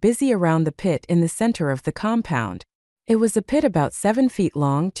awake were busy around the pit in the center of the compound. It was a pit about 7 feet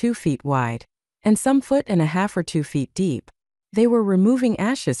long, 2 feet wide, and some 1.5 or 2 feet deep. They were removing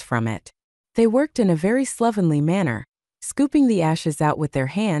ashes from it. They worked in a very slovenly manner, scooping the ashes out with their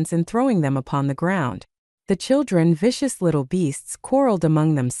hands and throwing them upon the ground. The children, vicious little beasts, quarreled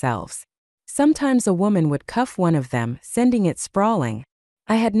among themselves. Sometimes a woman would cuff one of them, sending it sprawling.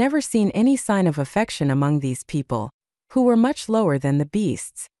 I had never seen any sign of affection among these people, who were much lower than the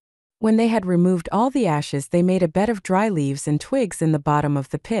beasts. When they had removed all the ashes, they made a bed of dry leaves and twigs in the bottom of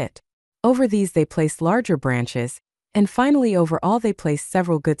the pit. Over these they placed larger branches, and finally over all they placed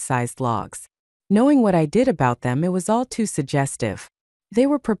several good-sized logs. Knowing what I did about them, it was all too suggestive. They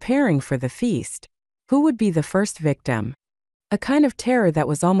were preparing for the feast. Who would be the first victim? A kind of terror that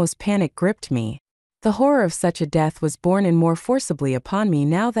was almost panic gripped me. The horror of such a death was borne in more forcibly upon me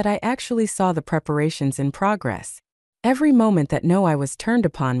now that I actually saw the preparations in progress. Every moment that I was turned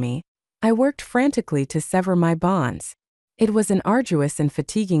upon me, I worked frantically to sever my bonds. It was an arduous and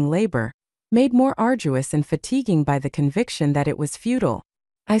fatiguing labor, made more arduous and fatiguing by the conviction that it was futile.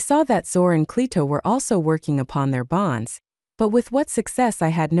 I saw that Zor and Clito were also working upon their bonds, but with what success I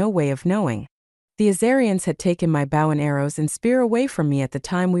had no way of knowing. The Azarians had taken my bow and arrows and spear away from me at the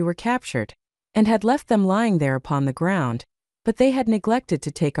time we were captured, and had left them lying there upon the ground, but they had neglected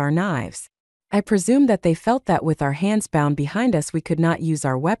to take our knives. I presume that they felt that with our hands bound behind us we could not use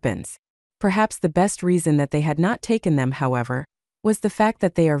our weapons. Perhaps the best reason that they had not taken them, however, was the fact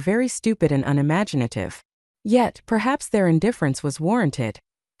that they are very stupid and unimaginative. Yet, perhaps their indifference was warranted,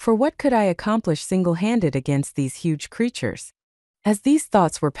 for what could I accomplish single-handed against these huge creatures? As these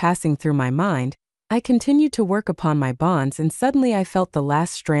thoughts were passing through my mind, I continued to work upon my bonds, and suddenly I felt the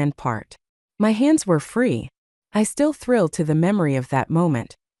last strand part. My hands were free. I still thrilled to the memory of that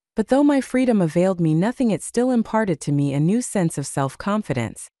moment. But though my freedom availed me nothing, it still imparted to me a new sense of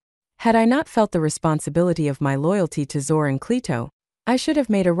self-confidence. Had I not felt the responsibility of my loyalty to Zor and Cleto, I should have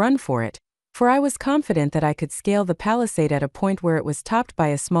made a run for it, for I was confident that I could scale the palisade at a point where it was topped by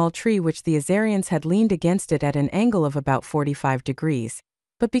a small tree which the Azarians had leaned against it at an angle of about 45 degrees.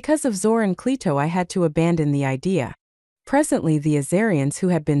 But because of Zor and Cleto I had to abandon the idea. Presently the Azarians who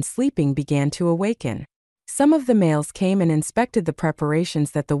had been sleeping began to awaken. Some of the males came and inspected the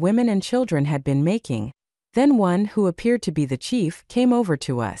preparations that the women and children had been making. Then one, who appeared to be the chief, came over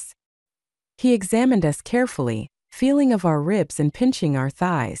to us. He examined us carefully, feeling of our ribs and pinching our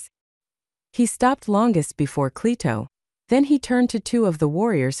thighs. He stopped longest before Cleto. Then he turned to two of the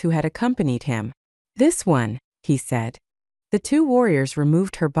warriors who had accompanied him. "This one," he said. The two warriors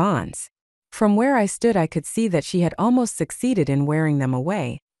removed her bonds. From where I stood I could see that she had almost succeeded in wearing them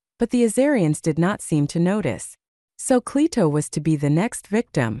away, but the Azarians did not seem to notice. So Cleto was to be the next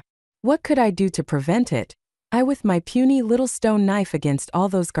victim. What could I do to prevent it? I with my puny little stone knife against all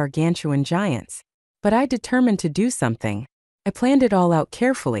those gargantuan giants. But I determined to do something. I planned it all out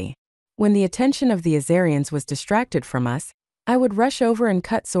carefully. When the attention of the Azarians was distracted from us, I would rush over and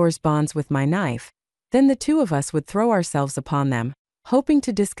cut Zor's bonds with my knife. Then the two of us would throw ourselves upon them, hoping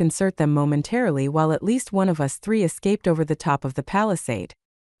to disconcert them momentarily while at least one of us three escaped over the top of the palisade.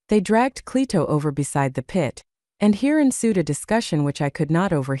 They dragged Cleto over beside the pit, and here ensued a discussion which I could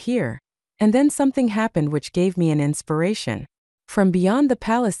not overhear. And then something happened which gave me an inspiration. From beyond the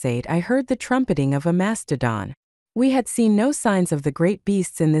palisade I heard the trumpeting of a mastodon. We had seen no signs of the great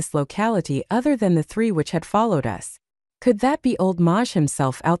beasts in this locality other than the three which had followed us. Could that be old Maj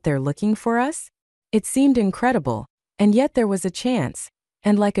himself out there looking for us? It seemed incredible, and yet there was a chance,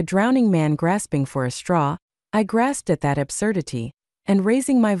 and like a drowning man grasping for a straw, I grasped at that absurdity, and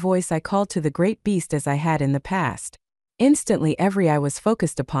raising my voice I called to the great beast as I had in the past. Instantly every eye was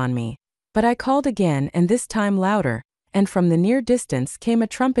focused upon me. But I called again, and this time louder, and from the near distance came a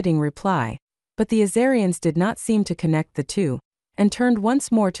trumpeting reply. But the Azarians did not seem to connect the two, and turned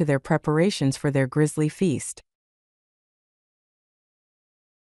once more to their preparations for their grisly feast.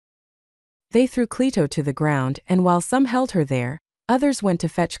 They threw Cleto to the ground, and while some held her there, others went to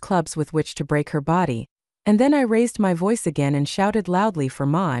fetch clubs with which to break her body, and then I raised my voice again and shouted loudly for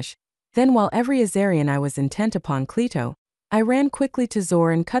Maj. Then while every Azarian I was intent upon Cleto, I ran quickly to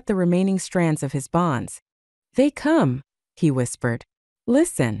Zor and cut the remaining strands of his bonds. "They come," he whispered.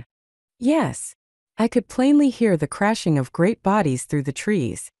 "Listen." Yes. I could plainly hear the crashing of great bodies through the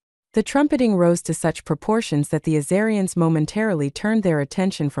trees. The trumpeting rose to such proportions that the Azarians momentarily turned their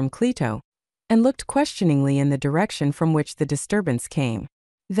attention from Cleto, and looked questioningly in the direction from which the disturbance came.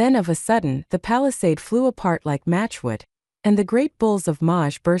 Then of a sudden, the palisade flew apart like matchwood, and the great bulls of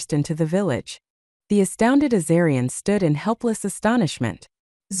Maj burst into the village. The astounded Azarians stood in helpless astonishment.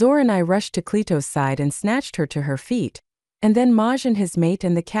 Zor and I rushed to Cleto's side and snatched her to her feet, and then Maj and his mate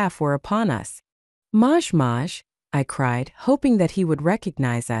and the calf were upon us. "Maj, Maj," I cried, hoping that he would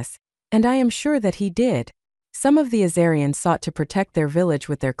recognize us, and I am sure that he did. Some of the Azarians sought to protect their village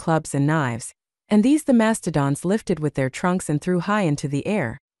with their clubs and knives, and these the mastodons lifted with their trunks and threw high into the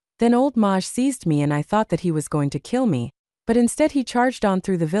air. Then old Maj seized me and I thought that he was going to kill me, but instead he charged on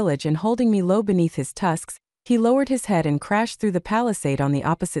through the village and holding me low beneath his tusks, he lowered his head and crashed through the palisade on the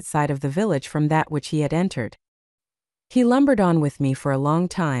opposite side of the village from that which he had entered. He lumbered on with me for a long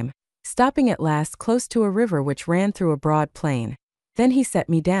time, stopping at last close to a river which ran through a broad plain. Then he set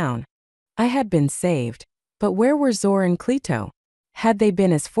me down. I had been saved, but where were Zor and Cleto? Had they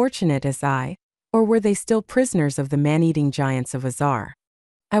been as fortunate as I, or were they still prisoners of the man-eating giants of Azar?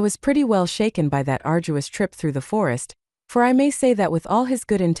 I was pretty well shaken by that arduous trip through the forest, for I may say that with all his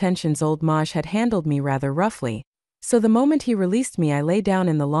good intentions old Maj had handled me rather roughly, so the moment he released me I lay down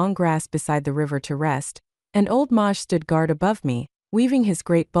in the long grass beside the river to rest, and old Maj stood guard above me, weaving his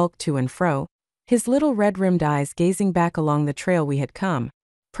great bulk to and fro, his little red-rimmed eyes gazing back along the trail we had come.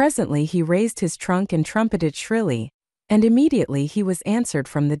 Presently he raised his trunk and trumpeted shrilly, and immediately he was answered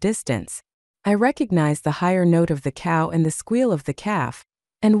from the distance. I recognized the higher note of the cow and the squeal of the calf,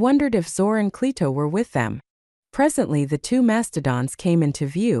 and wondered if Zor and Cleto were with them. Presently the two mastodons came into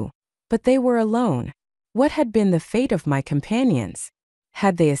view, but they were alone. What had been the fate of my companions?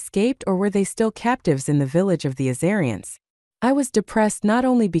 Had they escaped or were they still captives in the village of the Azarians? I was depressed not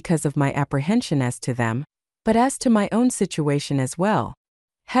only because of my apprehension as to them, but as to my own situation as well.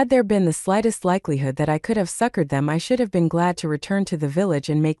 Had there been the slightest likelihood that I could have succored them I should have been glad to return to the village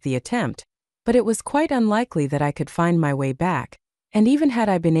and make the attempt, but it was quite unlikely that I could find my way back. And even had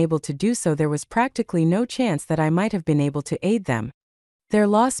I been able to do so there was practically no chance that I might have been able to aid them. Their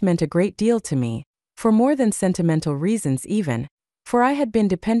loss meant a great deal to me, for more than sentimental reasons even, for I had been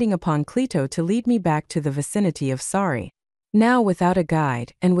depending upon Clito to lead me back to the vicinity of Sari. Now, without a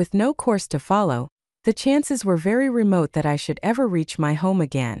guide, and with no course to follow, the chances were very remote that I should ever reach my home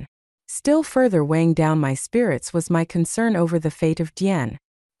again. Still further weighing down my spirits was my concern over the fate of Dien.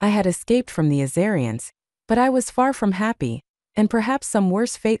 I had escaped from the Azarians, but I was far from happy, and perhaps some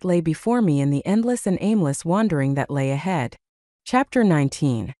worse fate lay before me in the endless and aimless wandering that lay ahead. Chapter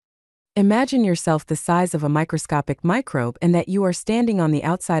 19. Imagine yourself the size of a microscopic microbe and that you are standing on the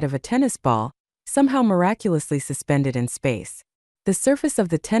outside of a tennis ball, somehow miraculously suspended in space. The surface of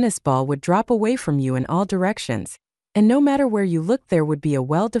the tennis ball would drop away from you in all directions, and no matter where you looked there would be a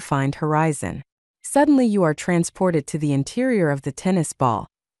well-defined horizon. Suddenly you are transported to the interior of the tennis ball,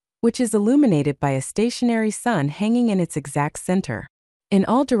 which is illuminated by a stationary sun hanging in its exact center. In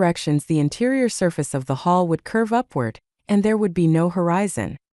all directions the interior surface of the hall would curve upward, and there would be no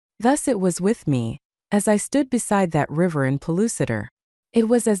horizon. Thus it was with me, as I stood beside that river in Pellucidar. It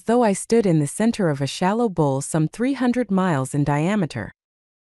was as though I stood in the center of a shallow bowl some 300 miles in diameter.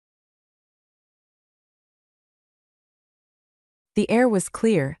 The air was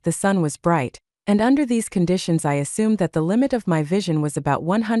clear, the sun was bright, and under these conditions I assumed that the limit of my vision was about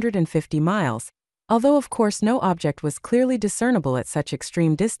 150 miles, although of course no object was clearly discernible at such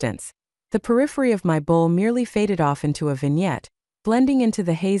extreme distance. The periphery of my bowl merely faded off into a vignette, blending into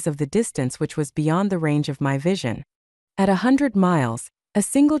the haze of the distance which was beyond the range of my vision. At 100 miles, a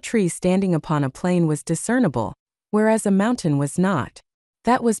single tree standing upon a plain was discernible, whereas a mountain was not.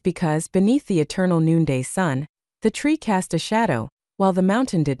 That was because, beneath the eternal noonday sun, the tree cast a shadow, while the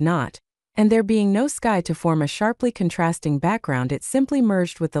mountain did not, and there being no sky to form a sharply contrasting background, it simply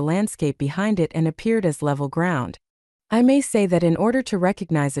merged with the landscape behind it and appeared as level ground. I may say that in order to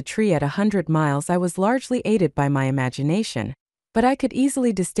recognize a tree at 100 miles I was largely aided by my imagination, but I could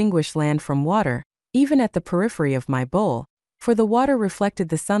easily distinguish land from water, even at the periphery of my bowl, for the water reflected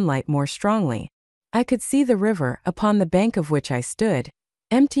the sunlight more strongly. I could see the river, upon the bank of which I stood,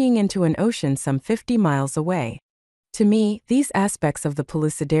 emptying into an ocean some 50 miles away. To me, these aspects of the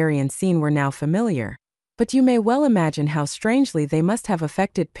Pellucidarian scene were now familiar, but you may well imagine how strangely they must have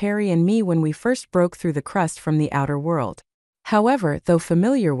affected Perry and me when we first broke through the crust from the outer world. However, though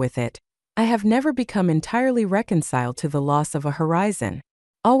familiar with it, I have never become entirely reconciled to the loss of a horizon.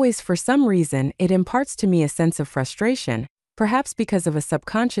 Always, for some reason, it imparts to me a sense of frustration, perhaps because of a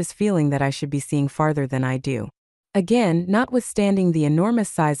subconscious feeling that I should be seeing farther than I do. Again, notwithstanding the enormous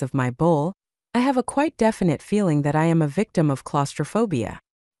size of my bowl, I have a quite definite feeling that I am a victim of claustrophobia.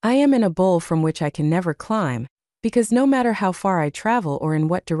 I am in a bowl from which I can never climb, because no matter how far I travel or in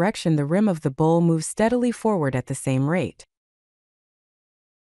what direction the rim of the bowl moves steadily forward at the same rate.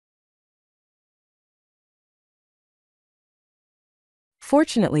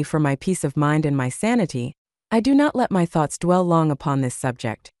 Fortunately for my peace of mind and my sanity, I do not let my thoughts dwell long upon this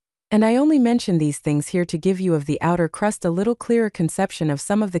subject, and I only mention these things here to give you of the outer crust a little clearer conception of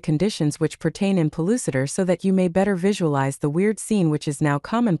some of the conditions which pertain in Pellucidar so that you may better visualize the weird scene which is now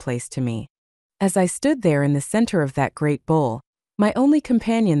commonplace to me. As I stood there in the center of that great bowl, my only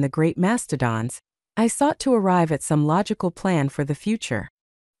companion the great mastodons, I sought to arrive at some logical plan for the future.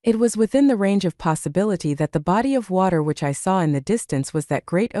 It was within the range of possibility that the body of water which I saw in the distance was that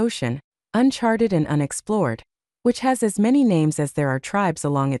great ocean, uncharted and unexplored, which has as many names as there are tribes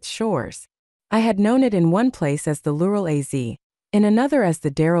along its shores. I had known it in one place as the Lural Az, in another as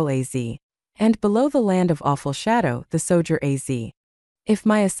the Daryl Az, and below the land of awful shadow, the Sojer Az. If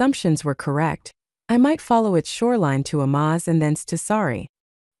my assumptions were correct, I might follow its shoreline to Amaz and thence to Sari.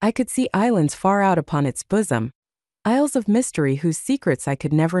 I could see islands far out upon its bosom, isles of mystery whose secrets I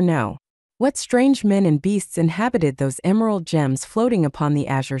could never know. What strange men and beasts inhabited those emerald gems floating upon the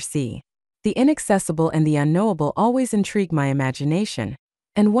azure sea? The inaccessible and the unknowable always intrigue my imagination,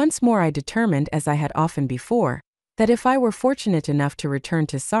 and once more I determined, as I had often before, that if I were fortunate enough to return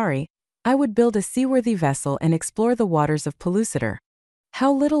to Sari, I would build a seaworthy vessel and explore the waters of Pellucidar.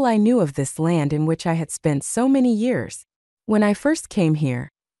 How little I knew of this land in which I had spent so many years! When I first came here,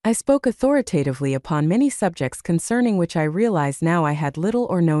 I spoke authoritatively upon many subjects concerning which I realize now I had little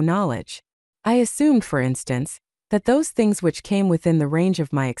or no knowledge. I assumed, for instance, that those things which came within the range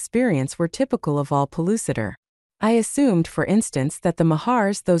of my experience were typical of all Pellucidar. I assumed, for instance, that the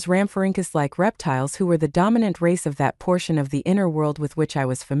Mahars, those Rhamphorhynchus-like reptiles who were the dominant race of that portion of the inner world with which I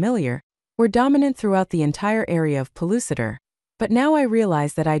was familiar, were dominant throughout the entire area of Pellucidar. But now I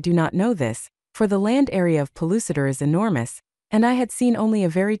realize that I do not know this, for the land area of Pellucidar is enormous, and I had seen only a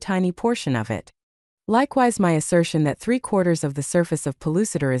very tiny portion of it. Likewise, my assertion that 3/4 of the surface of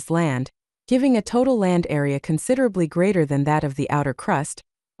Pellucidar is land, giving a total land area considerably greater than that of the outer crust,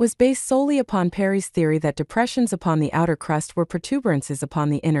 was based solely upon Perry's theory that depressions upon the outer crust were protuberances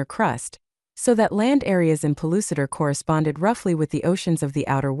upon the inner crust, so that land areas in Pellucidar corresponded roughly with the oceans of the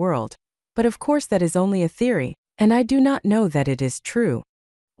outer world. But of course that is only a theory, and I do not know that it is true.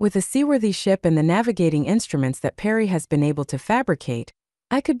 With a seaworthy ship and the navigating instruments that Perry has been able to fabricate,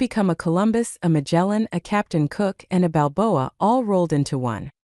 I could become a Columbus, a Magellan, a Captain Cook, and a Balboa all rolled into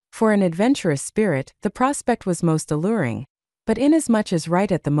one. For an adventurous spirit, the prospect was most alluring, but inasmuch as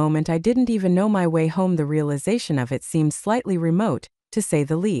right at the moment I didn't even know my way home, the realization of it seemed slightly remote, to say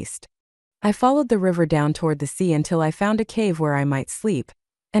the least. I followed the river down toward the sea until I found a cave where I might sleep,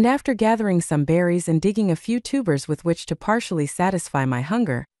 and after gathering some berries and digging a few tubers with which to partially satisfy my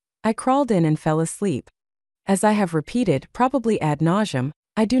hunger, I crawled in and fell asleep. As I have repeated, probably ad nauseam,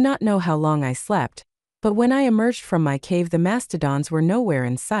 I do not know how long I slept, but when I emerged from my cave the mastodons were nowhere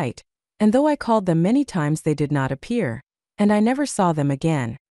in sight, and though I called them many times they did not appear, and I never saw them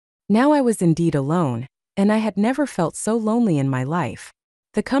again. Now I was indeed alone, and I had never felt so lonely in my life.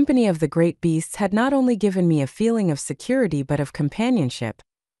 The company of the great beasts had not only given me a feeling of security but of companionship,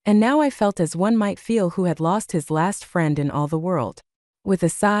 and now I felt as one might feel who had lost his last friend in all the world. With a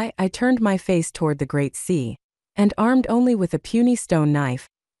sigh, I turned my face toward the great sea, and armed only with a puny stone knife,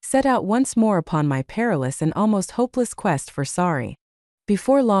 set out once more upon my perilous and almost hopeless quest for Sari.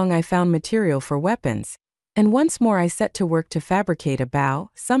 Before long I found material for weapons, and once more I set to work to fabricate a bow,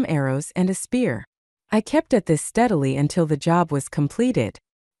 some arrows, and a spear. I kept at this steadily until the job was completed.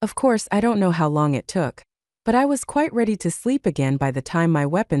 Of course, I don't know how long it took, but I was quite ready to sleep again by the time my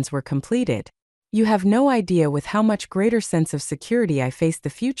weapons were completed. You have no idea with how much greater sense of security I faced the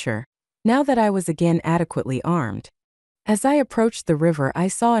future, now that I was again adequately armed. As I approached the river I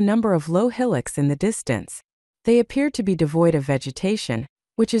saw a number of low hillocks in the distance. They appeared to be devoid of vegetation,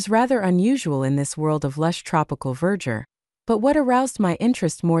 which is rather unusual in this world of lush tropical verdure. But what aroused my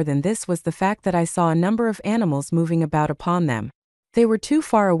interest more than this was the fact that I saw a number of animals moving about upon them. They were too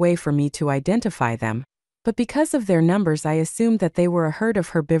far away for me to identify them, but because of their numbers I assumed that they were a herd of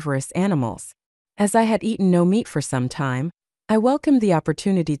herbivorous animals. As I had eaten no meat for some time, I welcomed the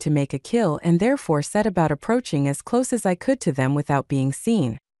opportunity to make a kill and therefore set about approaching as close as I could to them without being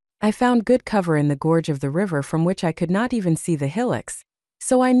seen. I found good cover in the gorge of the river from which I could not even see the hillocks,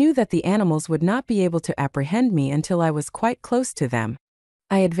 so I knew that the animals would not be able to apprehend me until I was quite close to them.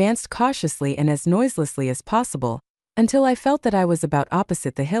 I advanced cautiously and as noiselessly as possible, until I felt that I was about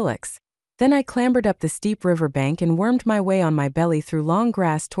opposite the hillocks. Then I clambered up the steep river bank and wormed my way on my belly through long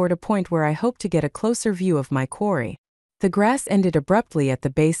grass toward a point where I hoped to get a closer view of my quarry. The grass ended abruptly at the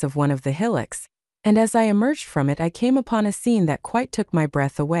base of one of the hillocks, and as I emerged from it I came upon a scene that quite took my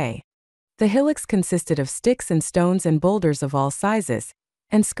breath away. The hillocks consisted of sticks and stones and boulders of all sizes,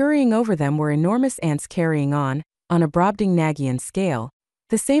 and scurrying over them were enormous ants carrying on a Brobdingnagian scale,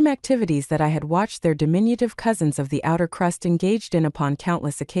 the same activities that I had watched their diminutive cousins of the outer crust engaged in upon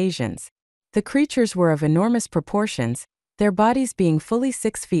countless occasions. The creatures were of enormous proportions, their bodies being fully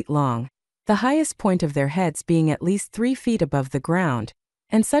 6 feet long, the highest point of their heads being at least 3 feet above the ground,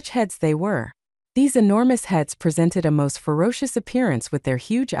 and such heads they were. These enormous heads presented a most ferocious appearance with their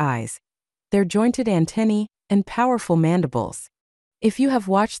huge eyes, their jointed antennae, and powerful mandibles. If you have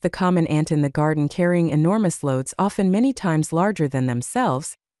watched the common ant in the garden carrying enormous loads often many times larger than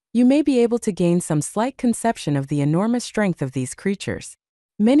themselves, you may be able to gain some slight conception of the enormous strength of these creatures.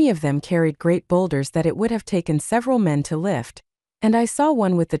 Many of them carried great boulders that it would have taken several men to lift, and I saw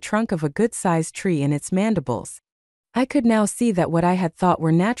one with the trunk of a good-sized tree in its mandibles. I could now see that what I had thought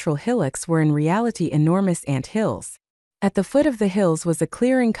were natural hillocks were in reality enormous ant hills. At the foot of the hills was a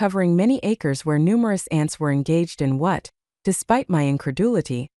clearing covering many acres where numerous ants were engaged in what, despite my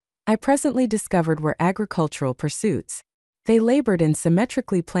incredulity, I presently discovered were agricultural pursuits. They labored in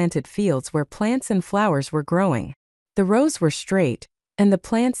symmetrically planted fields where plants and flowers were growing. The rows were straight, and the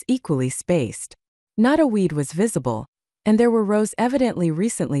plants equally spaced. Not a weed was visible, and there were rows evidently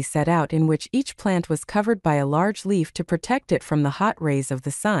recently set out in which each plant was covered by a large leaf to protect it from the hot rays of the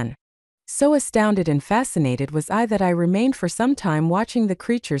sun. So astounded and fascinated was I that I remained for some time watching the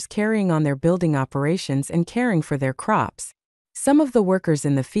creatures carrying on their building operations and caring for their crops. Some of the workers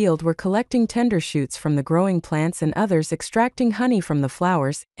in the field were collecting tender shoots from the growing plants and others extracting honey from the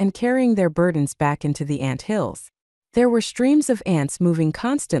flowers and carrying their burdens back into the ant hills. There were streams of ants moving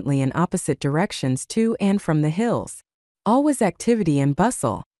constantly in opposite directions to and from the hills. All was activity and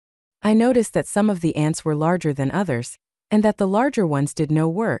bustle. I noticed that some of the ants were larger than others, and that the larger ones did no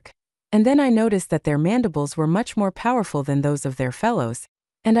work, and then I noticed that their mandibles were much more powerful than those of their fellows,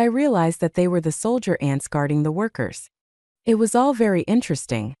 and I realized that they were the soldier ants guarding the workers. It was all very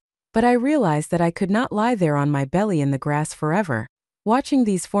interesting, but I realized that I could not lie there on my belly in the grass forever, watching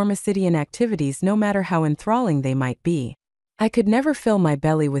these formicidian activities no matter how enthralling they might be. I could never fill my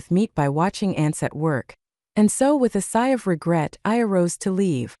belly with meat by watching ants at work, and so with a sigh of regret I arose to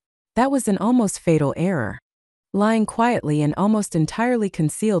leave. That was an almost fatal error. Lying quietly and almost entirely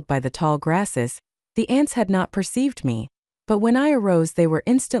concealed by the tall grasses, the ants had not perceived me, but when I arose they were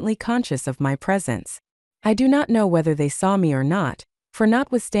instantly conscious of my presence. I do not know whether they saw me or not, for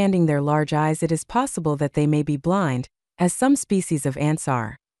notwithstanding their large eyes it is possible that they may be blind, as some species of ants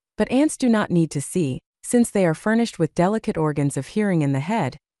are. But ants do not need to see, since they are furnished with delicate organs of hearing in the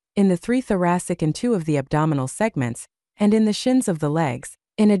head, in the 3 thoracic and 2 of the abdominal segments, and in the shins of the legs,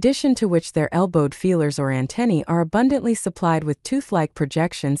 in addition to which their elbowed feelers or antennae are abundantly supplied with tooth-like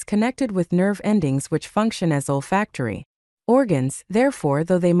projections connected with nerve endings which function as olfactory organs. Therefore,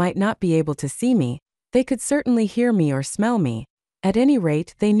 though they might not be able to see me, they could certainly hear me or smell me. At any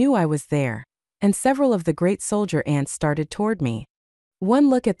rate, they knew I was there, and several of the great soldier ants started toward me. One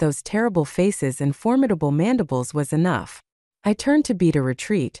look at those terrible faces and formidable mandibles was enough. I turned to beat a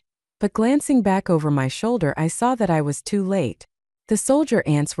retreat, but glancing back over my shoulder I saw that I was too late. The soldier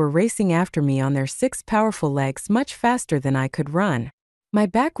ants were racing after me on their 6 powerful legs much faster than I could run. My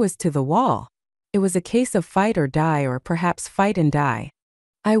back was to the wall. It was a case of fight or die, or perhaps fight and die.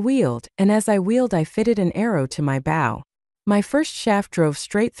 I wheeled, and as I wheeled I fitted an arrow to my bow. My first shaft drove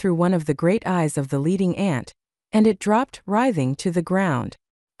straight through one of the great eyes of the leading ant, and it dropped, writhing, to the ground.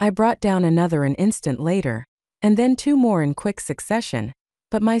 I brought down another an instant later, and then 2 more in quick succession,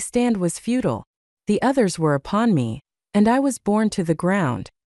 but my stand was futile. The others were upon me, and I was borne to the ground.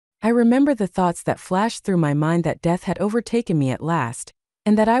 I remember the thoughts that flashed through my mind, that death had overtaken me at last,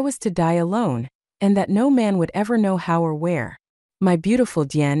 and that I was to die alone, and that no man would ever know how or where. My beautiful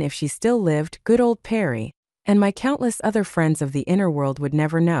Diane, if she still lived, good old Perry, and my countless other friends of the inner world would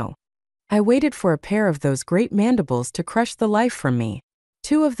never know. I waited for a pair of those great mandibles to crush the life from me.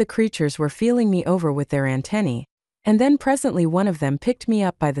 2 of the creatures were feeling me over with their antennae, and then presently one of them picked me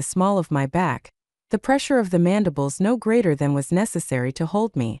up by the small of my back, the pressure of the mandibles no greater than was necessary to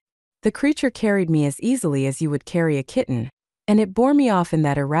hold me. The creature carried me as easily as you would carry a kitten, and it bore me off in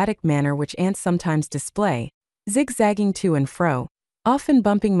that erratic manner which ants sometimes display, zigzagging to and fro, often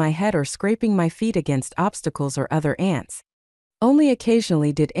bumping my head or scraping my feet against obstacles or other ants. Only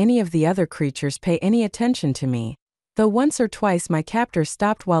occasionally did any of the other creatures pay any attention to me, though once or twice my captor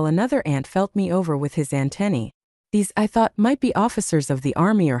stopped while another ant felt me over with his antennae. These, I thought, might be officers of the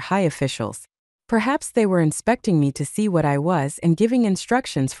army or high officials. Perhaps they were inspecting me to see what I was and giving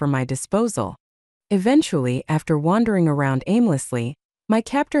instructions for my disposal. Eventually, after wandering around aimlessly, my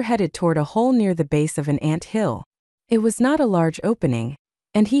captor headed toward a hole near the base of an ant hill. It was not a large opening,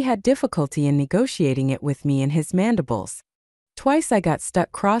 and he had difficulty in negotiating it with me in his mandibles. Twice I got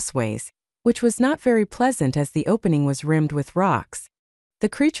stuck crossways, which was not very pleasant as the opening was rimmed with rocks. The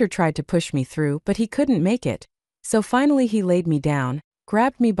creature tried to push me through, but he couldn't make it, so finally he laid me down,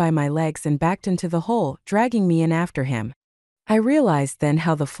 grabbed me by my legs and backed into the hole, dragging me in after him. I realized then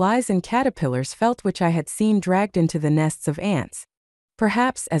how the flies and caterpillars felt which I had seen dragged into the nests of ants.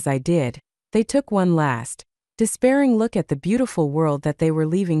 Perhaps, as I did, they took one last, despairing look at the beautiful world that they were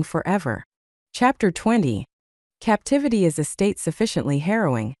leaving forever. Chapter 20. Captivity is a state sufficiently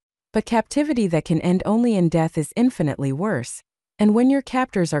harrowing, but captivity that can end only in death is infinitely worse, and when your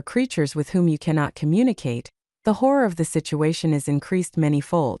captors are creatures with whom you cannot communicate, the horror of the situation is increased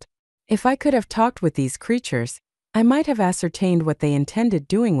many-fold. If I could have talked with these creatures, I might have ascertained what they intended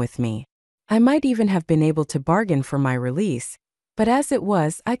doing with me. I might even have been able to bargain for my release, but as it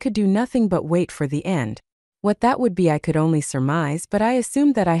was, I could do nothing but wait for the end. What that would be I could only surmise, but I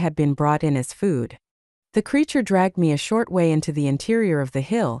assumed that I had been brought in as food. The creature dragged me a short way into the interior of the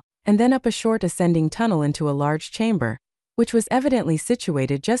hill, and then up a short ascending tunnel into a large chamber, which was evidently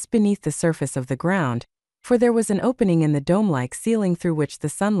situated just beneath the surface of the ground, for there was an opening in the dome-like ceiling through which the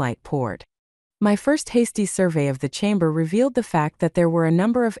sunlight poured. My first hasty survey of the chamber revealed the fact that there were a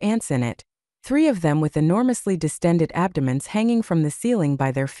number of ants in it, 3 of them with enormously distended abdomens hanging from the ceiling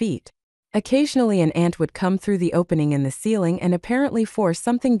by their feet. Occasionally an ant would come through the opening in the ceiling and apparently force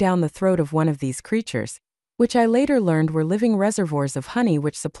something down the throat of one of these creatures, which I later learned were living reservoirs of honey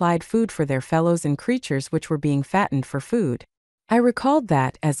which supplied food for their fellows and creatures which were being fattened for food. I recalled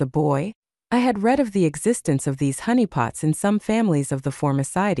that, as a boy, I had read of the existence of these honeypots in some families of the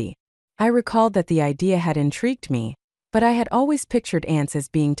Formicidae. I recalled that the idea had intrigued me, but I had always pictured ants as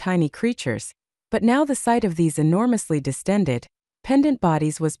being tiny creatures, but now the sight of these enormously distended, pendant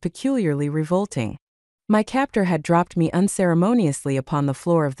bodies was peculiarly revolting. My captor had dropped me unceremoniously upon the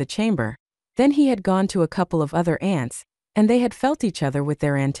floor of the chamber, then he had gone to a couple of other ants, and they had felt each other with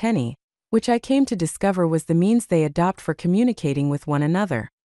their antennae, which I came to discover was the means they adopt for communicating with one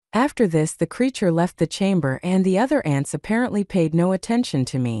another. After this, the creature left the chamber and the other ants apparently paid no attention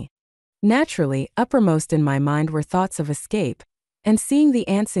to me. Naturally, uppermost in my mind were thoughts of escape, and seeing the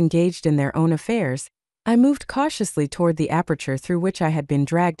ants engaged in their own affairs, I moved cautiously toward the aperture through which I had been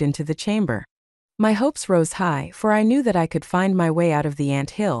dragged into the chamber. My hopes rose high, for I knew that I could find my way out of the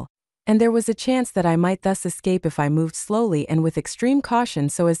ant hill, and there was a chance that I might thus escape if I moved slowly and with extreme caution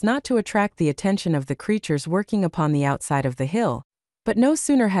so as not to attract the attention of the creatures working upon the outside of the hill. But no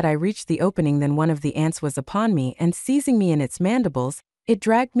sooner had I reached the opening than one of the ants was upon me, and seizing me in its mandibles, it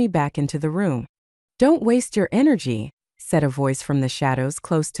dragged me back into the room. "Don't waste your energy," said a voice from the shadows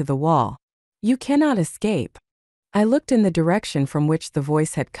close to the wall. "You cannot escape." I looked in the direction from which the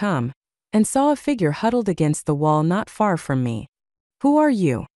voice had come, and saw a figure huddled against the wall not far from me. "Who are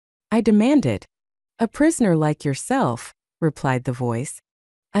you?" I demanded. "A prisoner like yourself," replied the voice.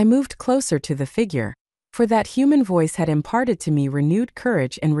 I moved closer to the figure, for that human voice had imparted to me renewed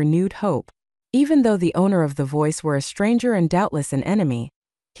courage and renewed hope. Even though the owner of the voice were a stranger and doubtless an enemy,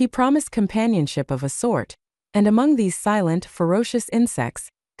 he promised companionship of a sort, and among these silent, ferocious insects,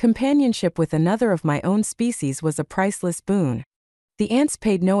 companionship with another of my own species was a priceless boon. The ants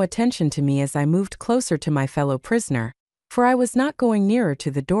paid no attention to me as I moved closer to my fellow prisoner, for I was not going nearer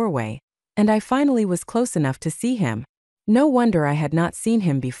to the doorway, and I finally was close enough to see him. No wonder I had not seen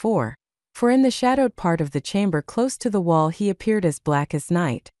him before, for in the shadowed part of the chamber close to the wall he appeared as black as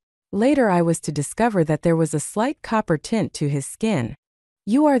night. Later I was to discover that there was a slight copper tint to his skin.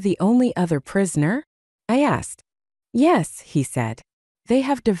 "You are the only other prisoner?" I asked. "Yes," he said. "They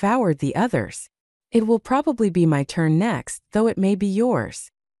have devoured the others. It will probably be my turn next, though it may be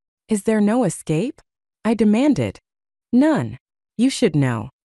yours." "Is there no escape?" I demanded. "None. You should know.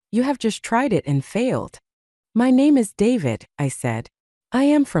 You have just tried it and failed." "My name is David," I said. "I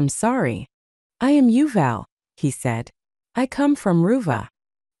am from Sari." "I am Yuval," he said. "I come from Ruva."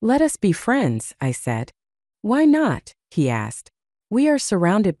 "Let us be friends," I said. "Why not?" he asked. "We are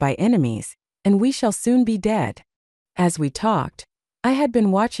surrounded by enemies, and we shall soon be dead." As we talked, I had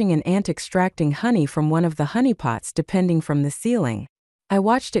been watching an ant extracting honey from one of the honeypots depending from the ceiling. I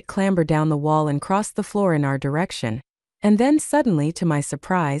watched it clamber down the wall and cross the floor in our direction, and then suddenly, to my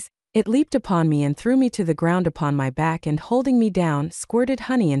surprise, it leaped upon me and threw me to the ground upon my back and holding me down, squirted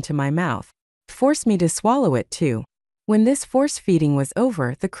honey into my mouth. Forced me to swallow it too. When this force feeding was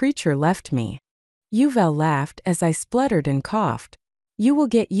over, the creature left me. Yuval laughed as I spluttered and coughed. "You will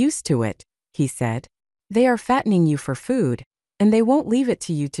get used to it," he said. "They are fattening you for food, and they won't leave it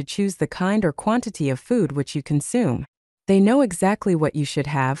to you to choose the kind or quantity of food which you consume. They know exactly what you should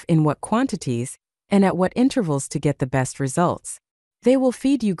have, in what quantities, and at what intervals to get the best results. They will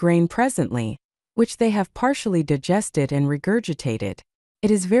feed you grain presently, which they have partially digested and regurgitated.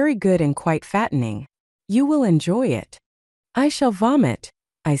 It is very good and quite fattening. You will enjoy it." "I shall vomit,"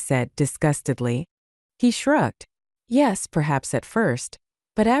 I said disgustedly. He shrugged. "Yes, perhaps at first,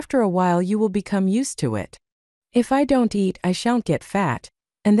 but after a while you will become used to it. If I don't eat, I shan't get fat,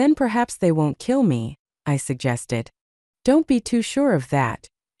 and then perhaps they won't kill me," I suggested. "Don't be too sure of that,"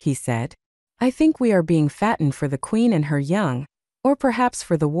 he said. "I think we are being fattened for the queen and her young, or perhaps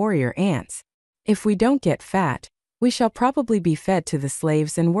for the warrior ants. If we don't get fat, we shall probably be fed to the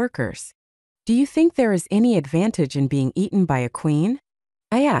slaves and workers." "Do you think there is any advantage in being eaten by a queen?"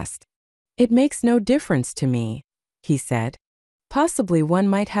 I asked. "It makes no difference to me," he said. "Possibly one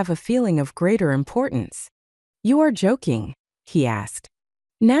might have a feeling of greater importance." "You are joking?" he asked.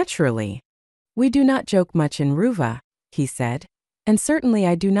 "Naturally. We do not joke much in Ruva," he said, "and certainly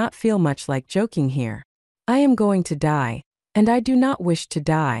I do not feel much like joking here. I am going to die, and I do not wish to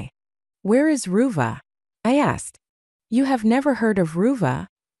die." "Where is Ruva?" I asked. "You have never heard of Ruva?"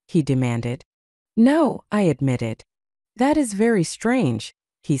 he demanded. "No," I admitted. "That is very strange,"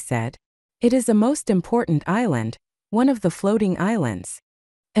 he said. "It is a most important island, one of the floating islands."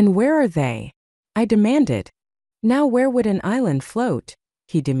 "And where are they?" I demanded. "Now where would an island float?"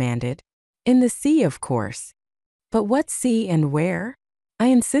 he demanded. "In the sea, of course." "But what sea and where?" I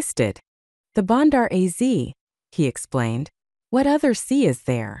insisted. "The Vol.3, he explained. "What other sea is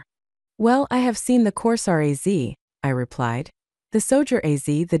there?" "Well, I have seen the Corsar Az, I replied. "The Sojer Az,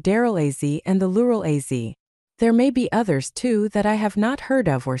 the Daryl Az, and the Lural Az. There may be others too that I have not heard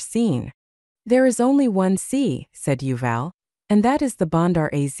of or seen." "There is only one sea," said Yuval, "and that is the Bandar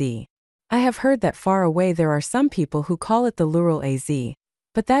Az. I have heard that far away there are some people who call it the Lural Az,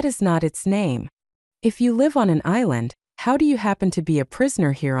 but that is not its name. If you live on an island, how do you happen to be a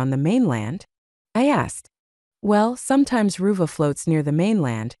prisoner here on the mainland?" I asked. "Well, sometimes Ruva floats near the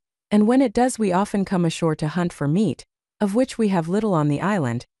mainland, and when it does we often come ashore to hunt for meat, of which we have little on the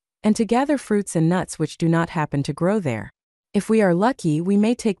island, and to gather fruits and nuts which do not happen to grow there. If we are lucky, we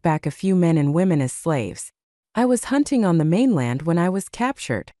may take back a few men and women as slaves. I was hunting on the mainland when I was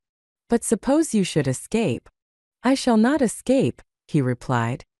captured. But suppose you should escape. I shall not escape, he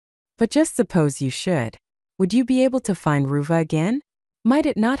replied. But just suppose you should. Would you be able to find Ruva again? Might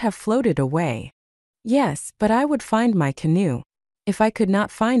it not have floated away? Yes, but I would find my canoe. If I could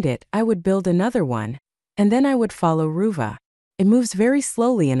not find it, I would build another one, and then I would follow Ruva. It moves very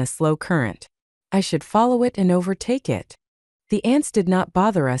slowly in a slow current. I should follow it and overtake it. The ants did not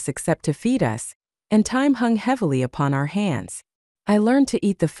bother us except to feed us, and time hung heavily upon our hands. I learned to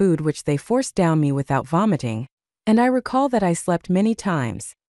eat the food which they forced down me without vomiting, and I recall that I slept many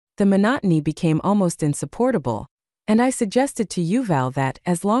times. The monotony became almost insupportable, and I suggested to Yuval that,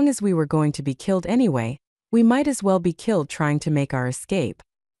 as long as we were going to be killed anyway, we might as well be killed trying to make our escape.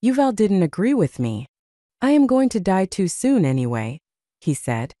 Yuval didn't agree with me. I am going to die too soon anyway, he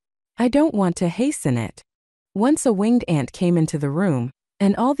said. I don't want to hasten it. Once a winged ant came into the room,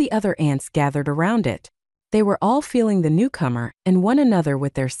 and all the other ants gathered around it. They were all feeling the newcomer and one another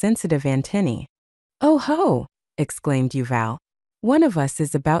with their sensitive antennae. "Oh ho!" exclaimed Yuval. "One of us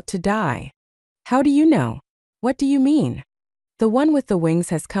is about to die." "How do you know?" "What do you mean?" "The one with the wings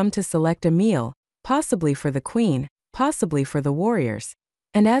has come to select a meal, possibly for the queen, possibly for the warriors.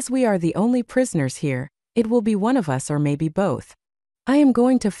 And as we are the only prisoners here, it will be one of us or maybe both." "I am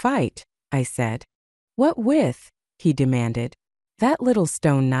going to fight," I said. "What with?" he demanded. "That little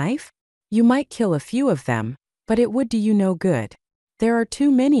stone knife? You might kill a few of them, but it would do you no good. There are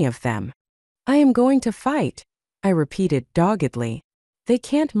too many of them." "I am going to fight," I repeated doggedly. "They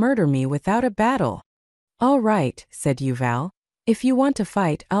can't murder me without a battle." "All right," said Yuval. "If you want to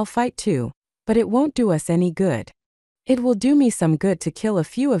fight, I'll fight too, but it won't do us any good. It will do me some good to kill a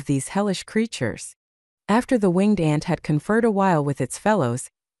few of these hellish creatures." After the winged ant had conferred a while with its fellows,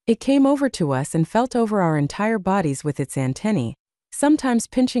 it came over to us and felt over our entire bodies with its antennae, sometimes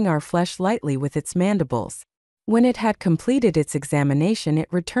pinching our flesh lightly with its mandibles. When it had completed its examination,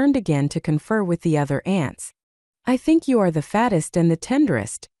 it returned again to confer with the other ants. "I think you are the fattest and the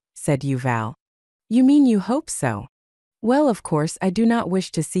tenderest," said Yuval. "You mean you hope so?" "Well, of course I do not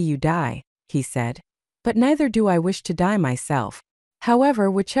wish to see you die," he said. "But neither do I wish to die myself. However,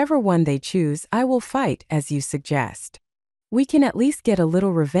 whichever one they choose, I will fight, as you suggest." "We can at least get a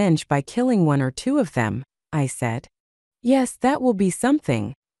little revenge by killing one or two of them," I said. "Yes, that will be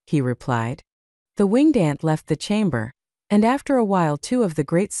something," he replied. The winged ant left the chamber, and after a while 2 of the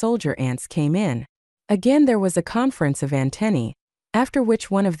great soldier ants came in. Again there was a conference of antennae, after which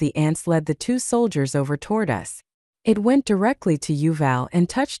one of the ants led the 2 soldiers over toward us. It went directly to Yuval and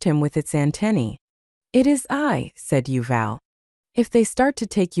touched him with its antennae. "It is I," said Yuval. "If they start to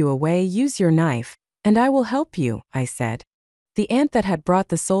take you away, use your knife, and I will help you," I said. The ant that had brought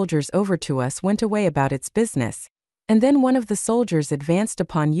the soldiers over to us went away about its business, and then one of the soldiers advanced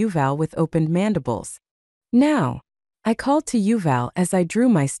upon Yuval with opened mandibles. "Now!" I called to Yuval as I drew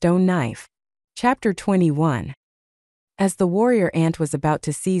my stone knife. Chapter 21. As the warrior ant was about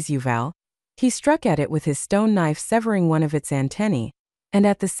to seize Yuval, he struck at it with his stone knife, severing one of its antennae, and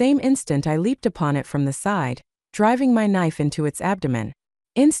at the same instant I leaped upon it from the side, driving my knife into its abdomen.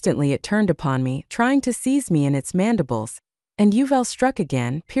 Instantly it turned upon me, trying to seize me in its mandibles, and Yuval struck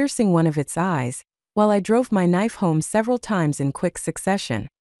again, piercing one of its eyes, while I drove my knife home several times in quick succession.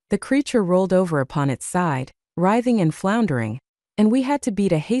 The creature rolled over upon its side, writhing and floundering, and we had to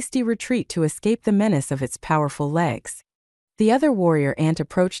beat a hasty retreat to escape the menace of its powerful legs. The other warrior ant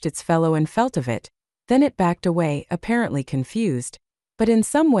approached its fellow and felt of it, then it backed away, apparently confused, but in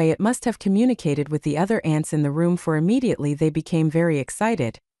some way it must have communicated with the other ants in the room, for immediately they became very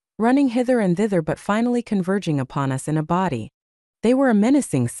excited, running hither and thither but finally converging upon us in a body. They were a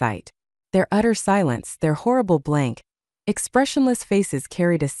menacing sight. Their utter silence, their horrible blank, expressionless faces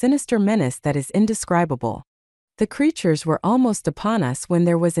carried a sinister menace that is indescribable. The creatures were almost upon us when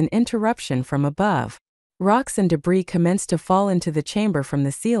there was an interruption from above. Rocks and debris commenced to fall into the chamber from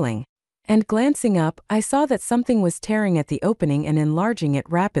the ceiling, and glancing up, I saw that something was tearing at the opening and enlarging it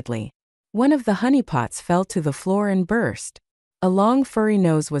rapidly. One of the honeypots fell to the floor and burst. A long furry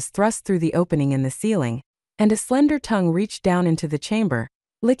nose was thrust through the opening in the ceiling, and a slender tongue reached down into the chamber,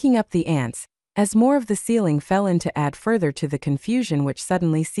 licking up the ants, as more of the ceiling fell in to add further to the confusion which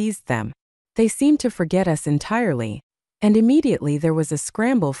suddenly seized them. They seemed to forget us entirely, and immediately there was a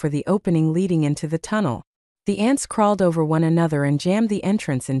scramble for the opening leading into the tunnel. The ants crawled over one another and jammed the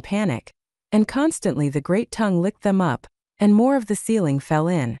entrance in panic, and constantly the great tongue licked them up, and more of the ceiling fell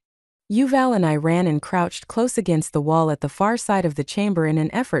in. Yuval and I ran and crouched close against the wall at the far side of the chamber in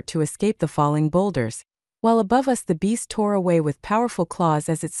an effort to escape the falling boulders, while above us the beast tore away with powerful claws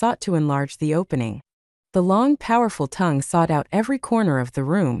as it sought to enlarge the opening. The long, powerful tongue sought out every corner of the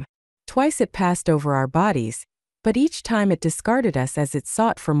room. Twice it passed over our bodies, but each time it discarded us as it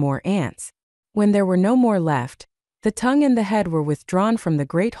sought for more ants. When there were no more left, the tongue and the head were withdrawn from the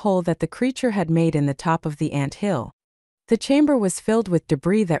great hole that the creature had made in the top of the ant hill. The chamber was filled with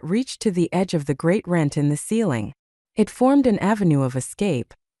debris that reached to the edge of the great rent in the ceiling. It formed an avenue of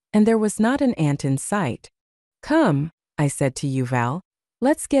escape, and there was not an ant in sight. "Come," I said to Yuval,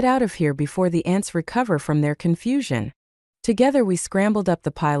 "let's get out of here before the ants recover from their confusion." Together we scrambled up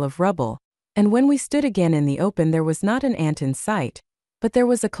the pile of rubble, and when we stood again in the open there was not an ant in sight, but there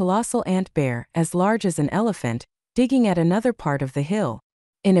was a colossal ant bear, as large as an elephant, digging at another part of the hill.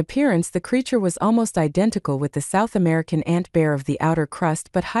 In appearance the creature was almost identical with the South American ant bear of the outer crust,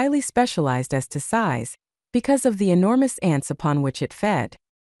 but highly specialized as to size, because of the enormous ants upon which it fed.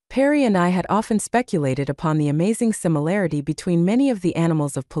 Perry and I had often speculated upon the amazing similarity between many of the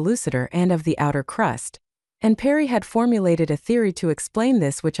animals of Pellucidar and of the outer crust, and Perry had formulated a theory to explain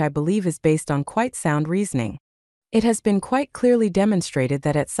this which I believe is based on quite sound reasoning. It has been quite clearly demonstrated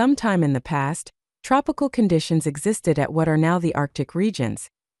that at some time in the past, tropical conditions existed at what are now the Arctic regions,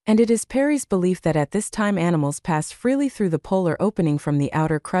 and it is Perry's belief that at this time animals passed freely through the polar opening from the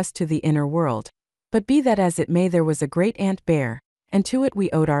outer crust to the inner world. But be that as it may, there was a great ant bear, and to it we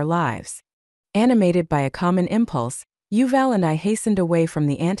owed our lives. Animated by a common impulse, Yuval and I hastened away from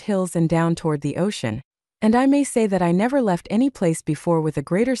the ant hills and down toward the ocean, and I may say that I never left any place before with a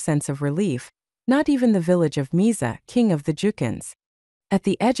greater sense of relief, not even the village of Misa, king of the Jukans. At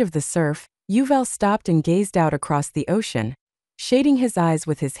the edge of the surf, Yuval stopped and gazed out across the ocean, shading his eyes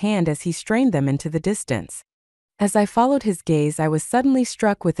with his hand as he strained them into the distance. As I followed his gaze, I was suddenly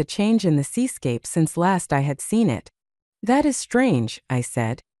struck with a change in the seascape since last I had seen it. "That is strange," I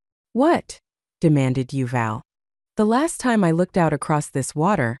said. "What?" demanded Yuval. "The last time I looked out across this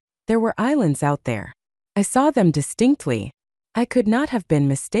water, there were islands out there. I saw them distinctly. I could not have been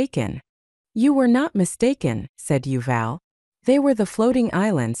mistaken." "You were not mistaken," said Yuval. "They were the floating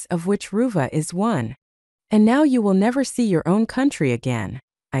islands, of which Ruva is one." "And now you will never see your own country again,"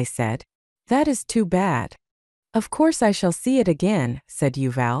 I said. "That is too bad." "Of course I shall see it again," said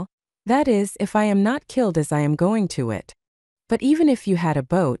Yuval. "That is, if I am not killed as I am going to it." "But even if you had a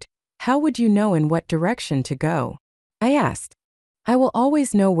boat, how would you know in what direction to go?" I asked. "I will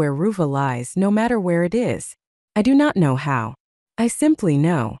always know where Ruva lies, no matter where it is. I do not know how. I simply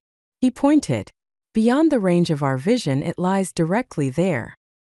know." He pointed. "Beyond the range of our vision it lies directly there."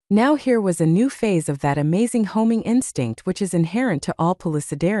 Now here was a new phase of that amazing homing instinct which is inherent to all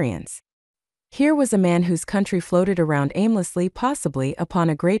Pellucidarians. Here was a man whose country floated around aimlessly, possibly upon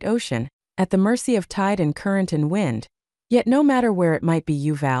a great ocean, at the mercy of tide and current and wind, yet no matter where it might be,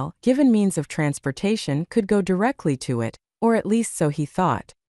 Yuval, given means of transportation, could go directly to it, or at least so he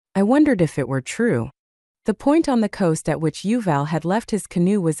thought. I wondered if it were true. The point on the coast at which Yuval had left his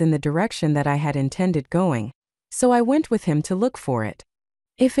canoe was in the direction that I had intended going, so I went with him to look for it.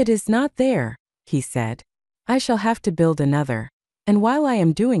 "If it is not there," he said, "I shall have to build another, and while I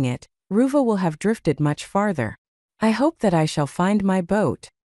am doing it, Ruva will have drifted much farther. I hope that I shall find my boat."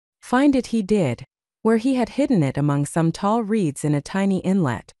 Find it he did, where he had hidden it among some tall reeds in a tiny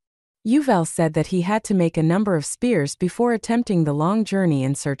inlet. Yuval said that he had to make a number of spears before attempting the long journey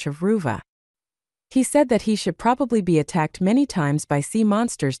in search of Ruva. He said that he should probably be attacked many times by sea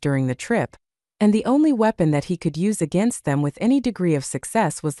monsters during the trip, and the only weapon that he could use against them with any degree of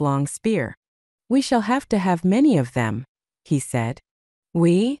success was long spear. "We shall have to have many of them," he said.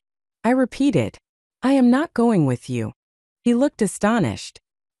 "We?" I repeated. "I am not going with you." He looked astonished.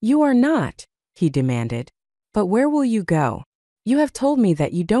 "You are not?" he demanded. "But where will you go? You have told me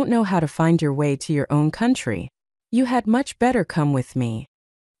that you don't know how to find your way to your own country. You had much better come with me."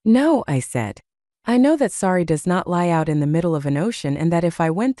 "No," I said. "I know that Sari does not lie out in the middle of an ocean, and that if I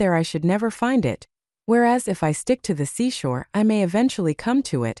went there I should never find it, whereas if I stick to the seashore I may eventually come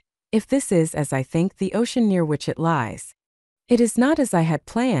to it, if this is, as I think, the ocean near which it lies." "It is not as I had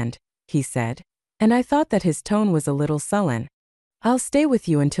planned," he said, and I thought that his tone was a little sullen. "I'll stay with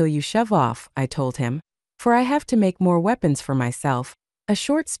you until you shove off," I told him, "for I have to make more weapons for myself, a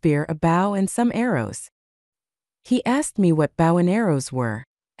short spear, a bow, and some arrows." He asked me what bow and arrows were,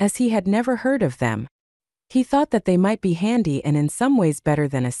 as he had never heard of them. He thought that they might be handy and in some ways better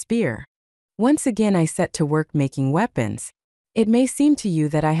than a spear. Once again I set to work making weapons. It may seem to you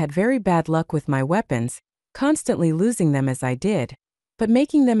that I had very bad luck with my weapons, constantly losing them as I did, but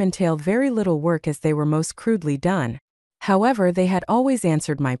making them entailed very little work as they were most crudely done. However, they had always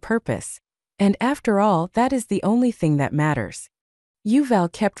answered my purpose, and after all, that is the only thing that matters.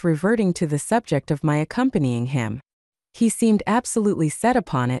 Yuval kept reverting to the subject of my accompanying him. He seemed absolutely set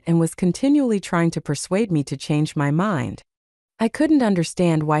upon it and was continually trying to persuade me to change my mind. I couldn't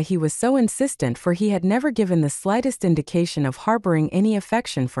understand why he was so insistent, for he had never given the slightest indication of harboring any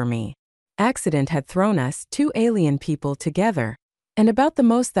affection for me. Accident had thrown us, two alien people, together, and about the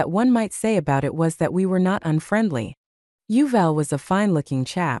most that one might say about it was that we were not unfriendly. Yuval was a fine-looking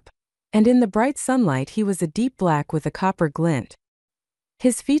chap, and in the bright sunlight he was a deep black with a copper glint.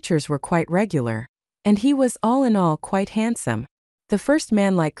 His features were quite regular, and he was all in all quite handsome. The first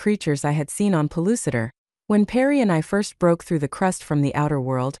man-like creatures I had seen on Pellucidar, when Perry and I first broke through the crust from the outer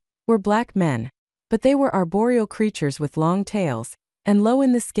world, were black men, but they were arboreal creatures with long tails, and low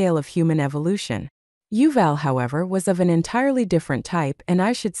in the scale of human evolution. Yuval, however, was of an entirely different type, and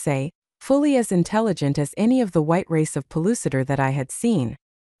I should say, fully as intelligent as any of the white race of Pellucidar that I had seen.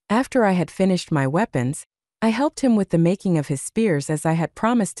 After I had finished my weapons, I helped him with the making of his spears, as I had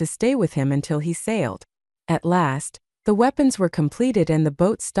promised to stay with him until he sailed. At last, the weapons were completed and the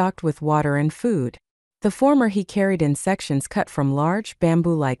boat stocked with water and food. The former he carried in sections cut from large,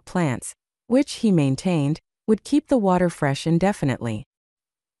 bamboo-like plants, which, he maintained, would keep the water fresh indefinitely.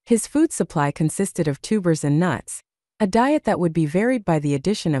 His food supply consisted of tubers and nuts, a diet that would be varied by the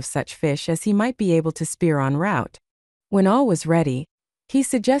addition of such fish as he might be able to spear en route. When all was ready, he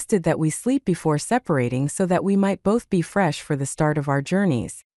suggested that we sleep before separating so that we might both be fresh for the start of our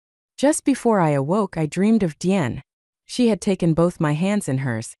journeys. Just before I awoke, I dreamed of Diane. She had taken both my hands in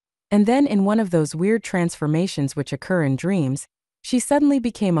hers, and then, in one of those weird transformations which occur in dreams, she suddenly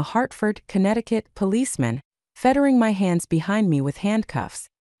became a Hartford, Connecticut, policeman, fettering my hands behind me with handcuffs.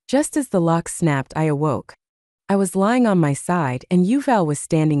 Just as the lock snapped, I awoke. I was lying on my side, and Yuval was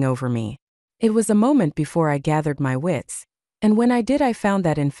standing over me. It was a moment before I gathered my wits, and when I did, I found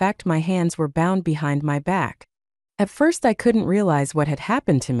that in fact my hands were bound behind my back. At first I couldn't realize what had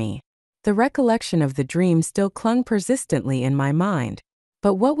happened to me. The recollection of the dream still clung persistently in my mind.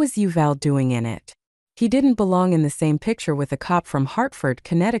 But what was Yuval doing in it? He didn't belong in the same picture with a cop from Hartford,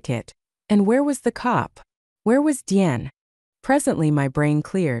 Connecticut. And where was the cop? Where was Diane? Presently my brain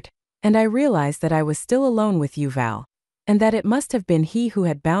cleared, and I realized that I was still alone with Yuval, and that it must have been he who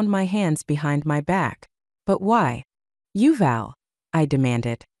had bound my hands behind my back. But why? Yuval, I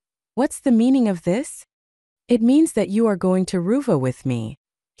demanded. What's the meaning of this? It means that you are going to Ruva with me,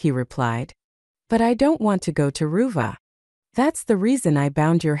 he replied. But I don't want to go to Ruva. That's the reason I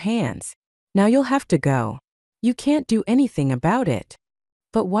bound your hands. Now you'll have to go. You can't do anything about it.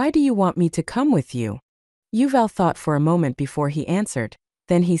 But why do you want me to come with you? Yuval thought for a moment before he answered.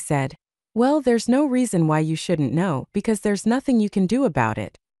 Then he said, well, there's no reason why you shouldn't know, because there's nothing you can do about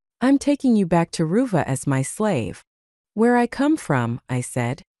it. I'm taking you back to Ruva as my slave. Where I come from, I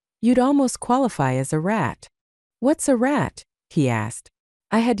said, you'd almost qualify as a rat. What's a rat? He asked.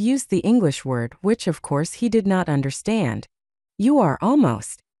 I had used the English word, which of course he did not understand. You are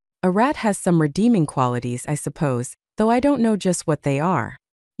almost. A rat has some redeeming qualities, I suppose, though I don't know just what they are.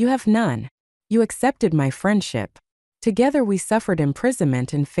 You have none. You accepted my friendship. Together we suffered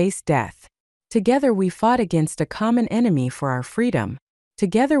imprisonment and faced death. Together we fought against a common enemy for our freedom.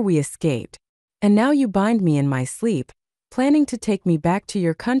 Together we escaped. And now you bind me in my sleep, planning to take me back to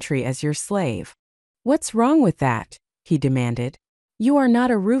your country as your slave. What's wrong with that? He demanded. You are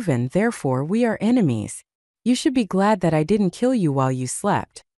not a Reuven, therefore we are enemies. You should be glad that I didn't kill you while you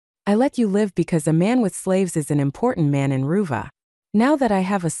slept. I let you live because a man with slaves is an important man in Ruva. Now that I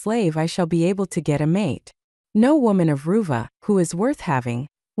have a slave, I shall be able to get a mate. No woman of Ruva, who is worth having,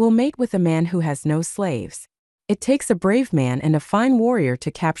 will mate with a man who has no slaves. It takes a brave man and a fine warrior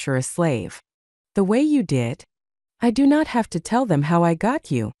to capture a slave. The way you did? I do not have to tell them how I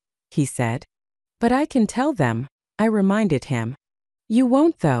got you, he said. But I can tell them, I reminded him. You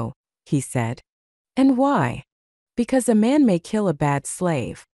won't though, he said. And why? Because a man may kill a bad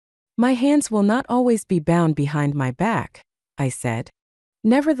slave. My hands will not always be bound behind my back, I said.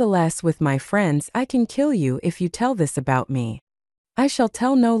 Nevertheless, with my friends, I can kill you if you tell this about me. I shall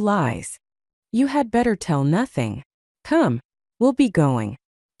tell no lies. You had better tell nothing. Come, we'll be going.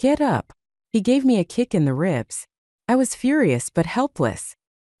 Get up. He gave me a kick in the ribs. I was furious but helpless.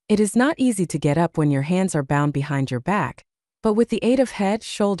 It is not easy to get up when your hands are bound behind your back, but with the aid of head,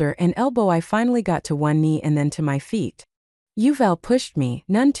 shoulder, and elbow I finally got to one knee and then to my feet. Yuval pushed me,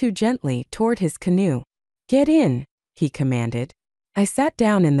 none too gently, toward his canoe. Get in, he commanded. I sat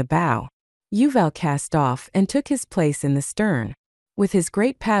down in the bow. Yuval cast off and took his place in the stern. With his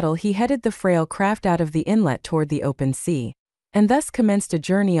great paddle he headed the frail craft out of the inlet toward the open sea, and thus commenced a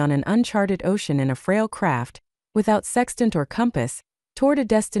journey on an uncharted ocean in a frail craft, without sextant or compass, toward a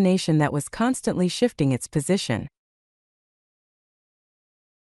destination that was constantly shifting its position.